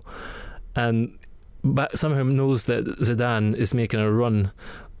goal, and somehow knows that Zidane is making a run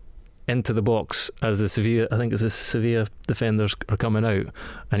into the box as the Sevilla defenders are coming out,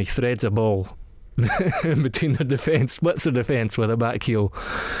 and he threads a ball in between their defence, splits their defence with a back heel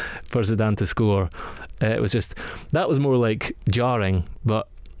for Zidane to score. It was just, that was more like jarring, but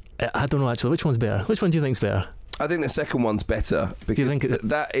I don't know actually, which one's better? Which one do you think's better? I think the second one's better because Do you think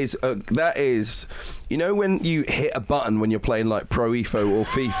that is, you know, when you hit a button when you're playing like Pro Evo or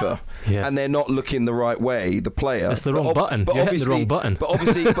FIFA, Yeah. and they're not looking the right way, the player. It's the wrong button. You're hitting the wrong button. But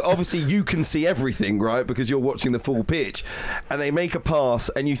obviously, you can see everything, right? Because you're watching the full pitch, and they make a pass,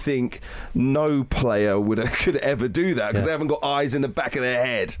 and you think no player could ever do that because they haven't got eyes in the back of their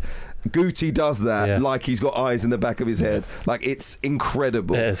head. Guti does that like he's got eyes in the back of his head. Like, it's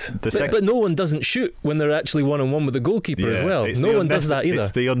incredible. It is. But no one doesn't shoot when they're actually one-on-one with the goalkeeper as well. No one does that either.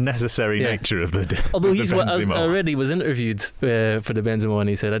 It's the unnecessary nature of the Although he's already was interviewed for the Benzema, and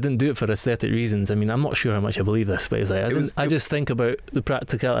he said, I didn't do it for aesthetic reasons. I mean, I'm not sure how much I believe this, but he was like, I just think about the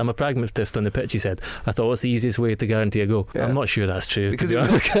practical. I'm a pragmatist on the pitch, he said. I thought, what's the easiest way to guarantee a goal? I'm not sure that's true. Because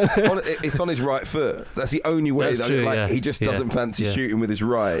it's on his right foot. That's the only way. That's true, he just doesn't fancy shooting with his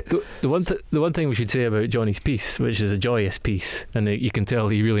right. The one thing we should say about Johnny's piece, which is a joyous piece, and you can tell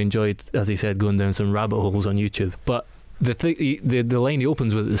he really enjoyed, as he said, going down some rabbit holes on YouTube. But the line he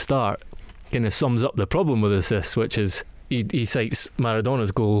opens with at the start kind of sums up the problem with assists, which is he cites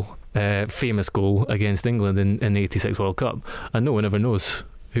Maradona's goal, famous goal against England in the '86 World Cup, and no one ever knows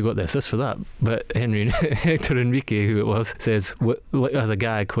who got the assist for that. But Hector Enrique, who it was, says as a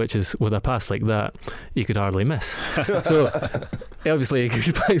gag, which is, with a pass like that, you could hardly miss. So obviously, it's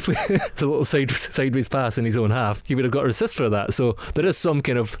a little sideways pass in his own half. He would have got an assist for that. So there is some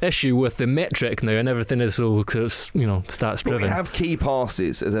kind of issue with the metric now, and everything is so stats driven. We have key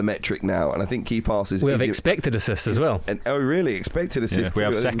passes as a metric now, and I think key passes. We have expected assists as well. Really? Expected assists? We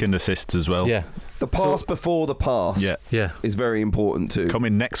have second assists as well. Yeah. The pass before the pass is very important too.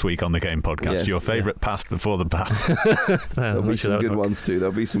 Coming next week on the Game Podcast, your favourite pass before the pass. There'll be some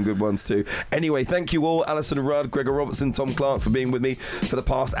good ones too. Anyway, thank you all, Alison Rudd, Gregor Robertson, Tom Clark, for being with me for the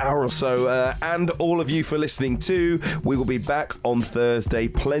past hour or so, and all of you for listening too. We will be back on Thursday.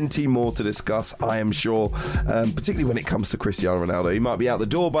 Plenty more to discuss, I am sure, particularly when it comes to Cristiano Ronaldo. He might be out the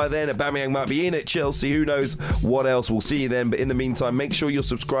door by then. Aubameyang might be in at Chelsea. Who knows what else? We'll see you then. But in the meantime, make sure you're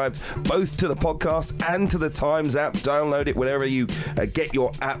subscribed both to the podcast and to the Times app. Download it wherever you get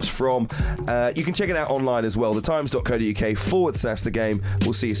your apps from. You can check it out online as well, thetimes.co.uk/the game.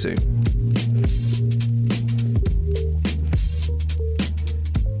 We'll see you soon.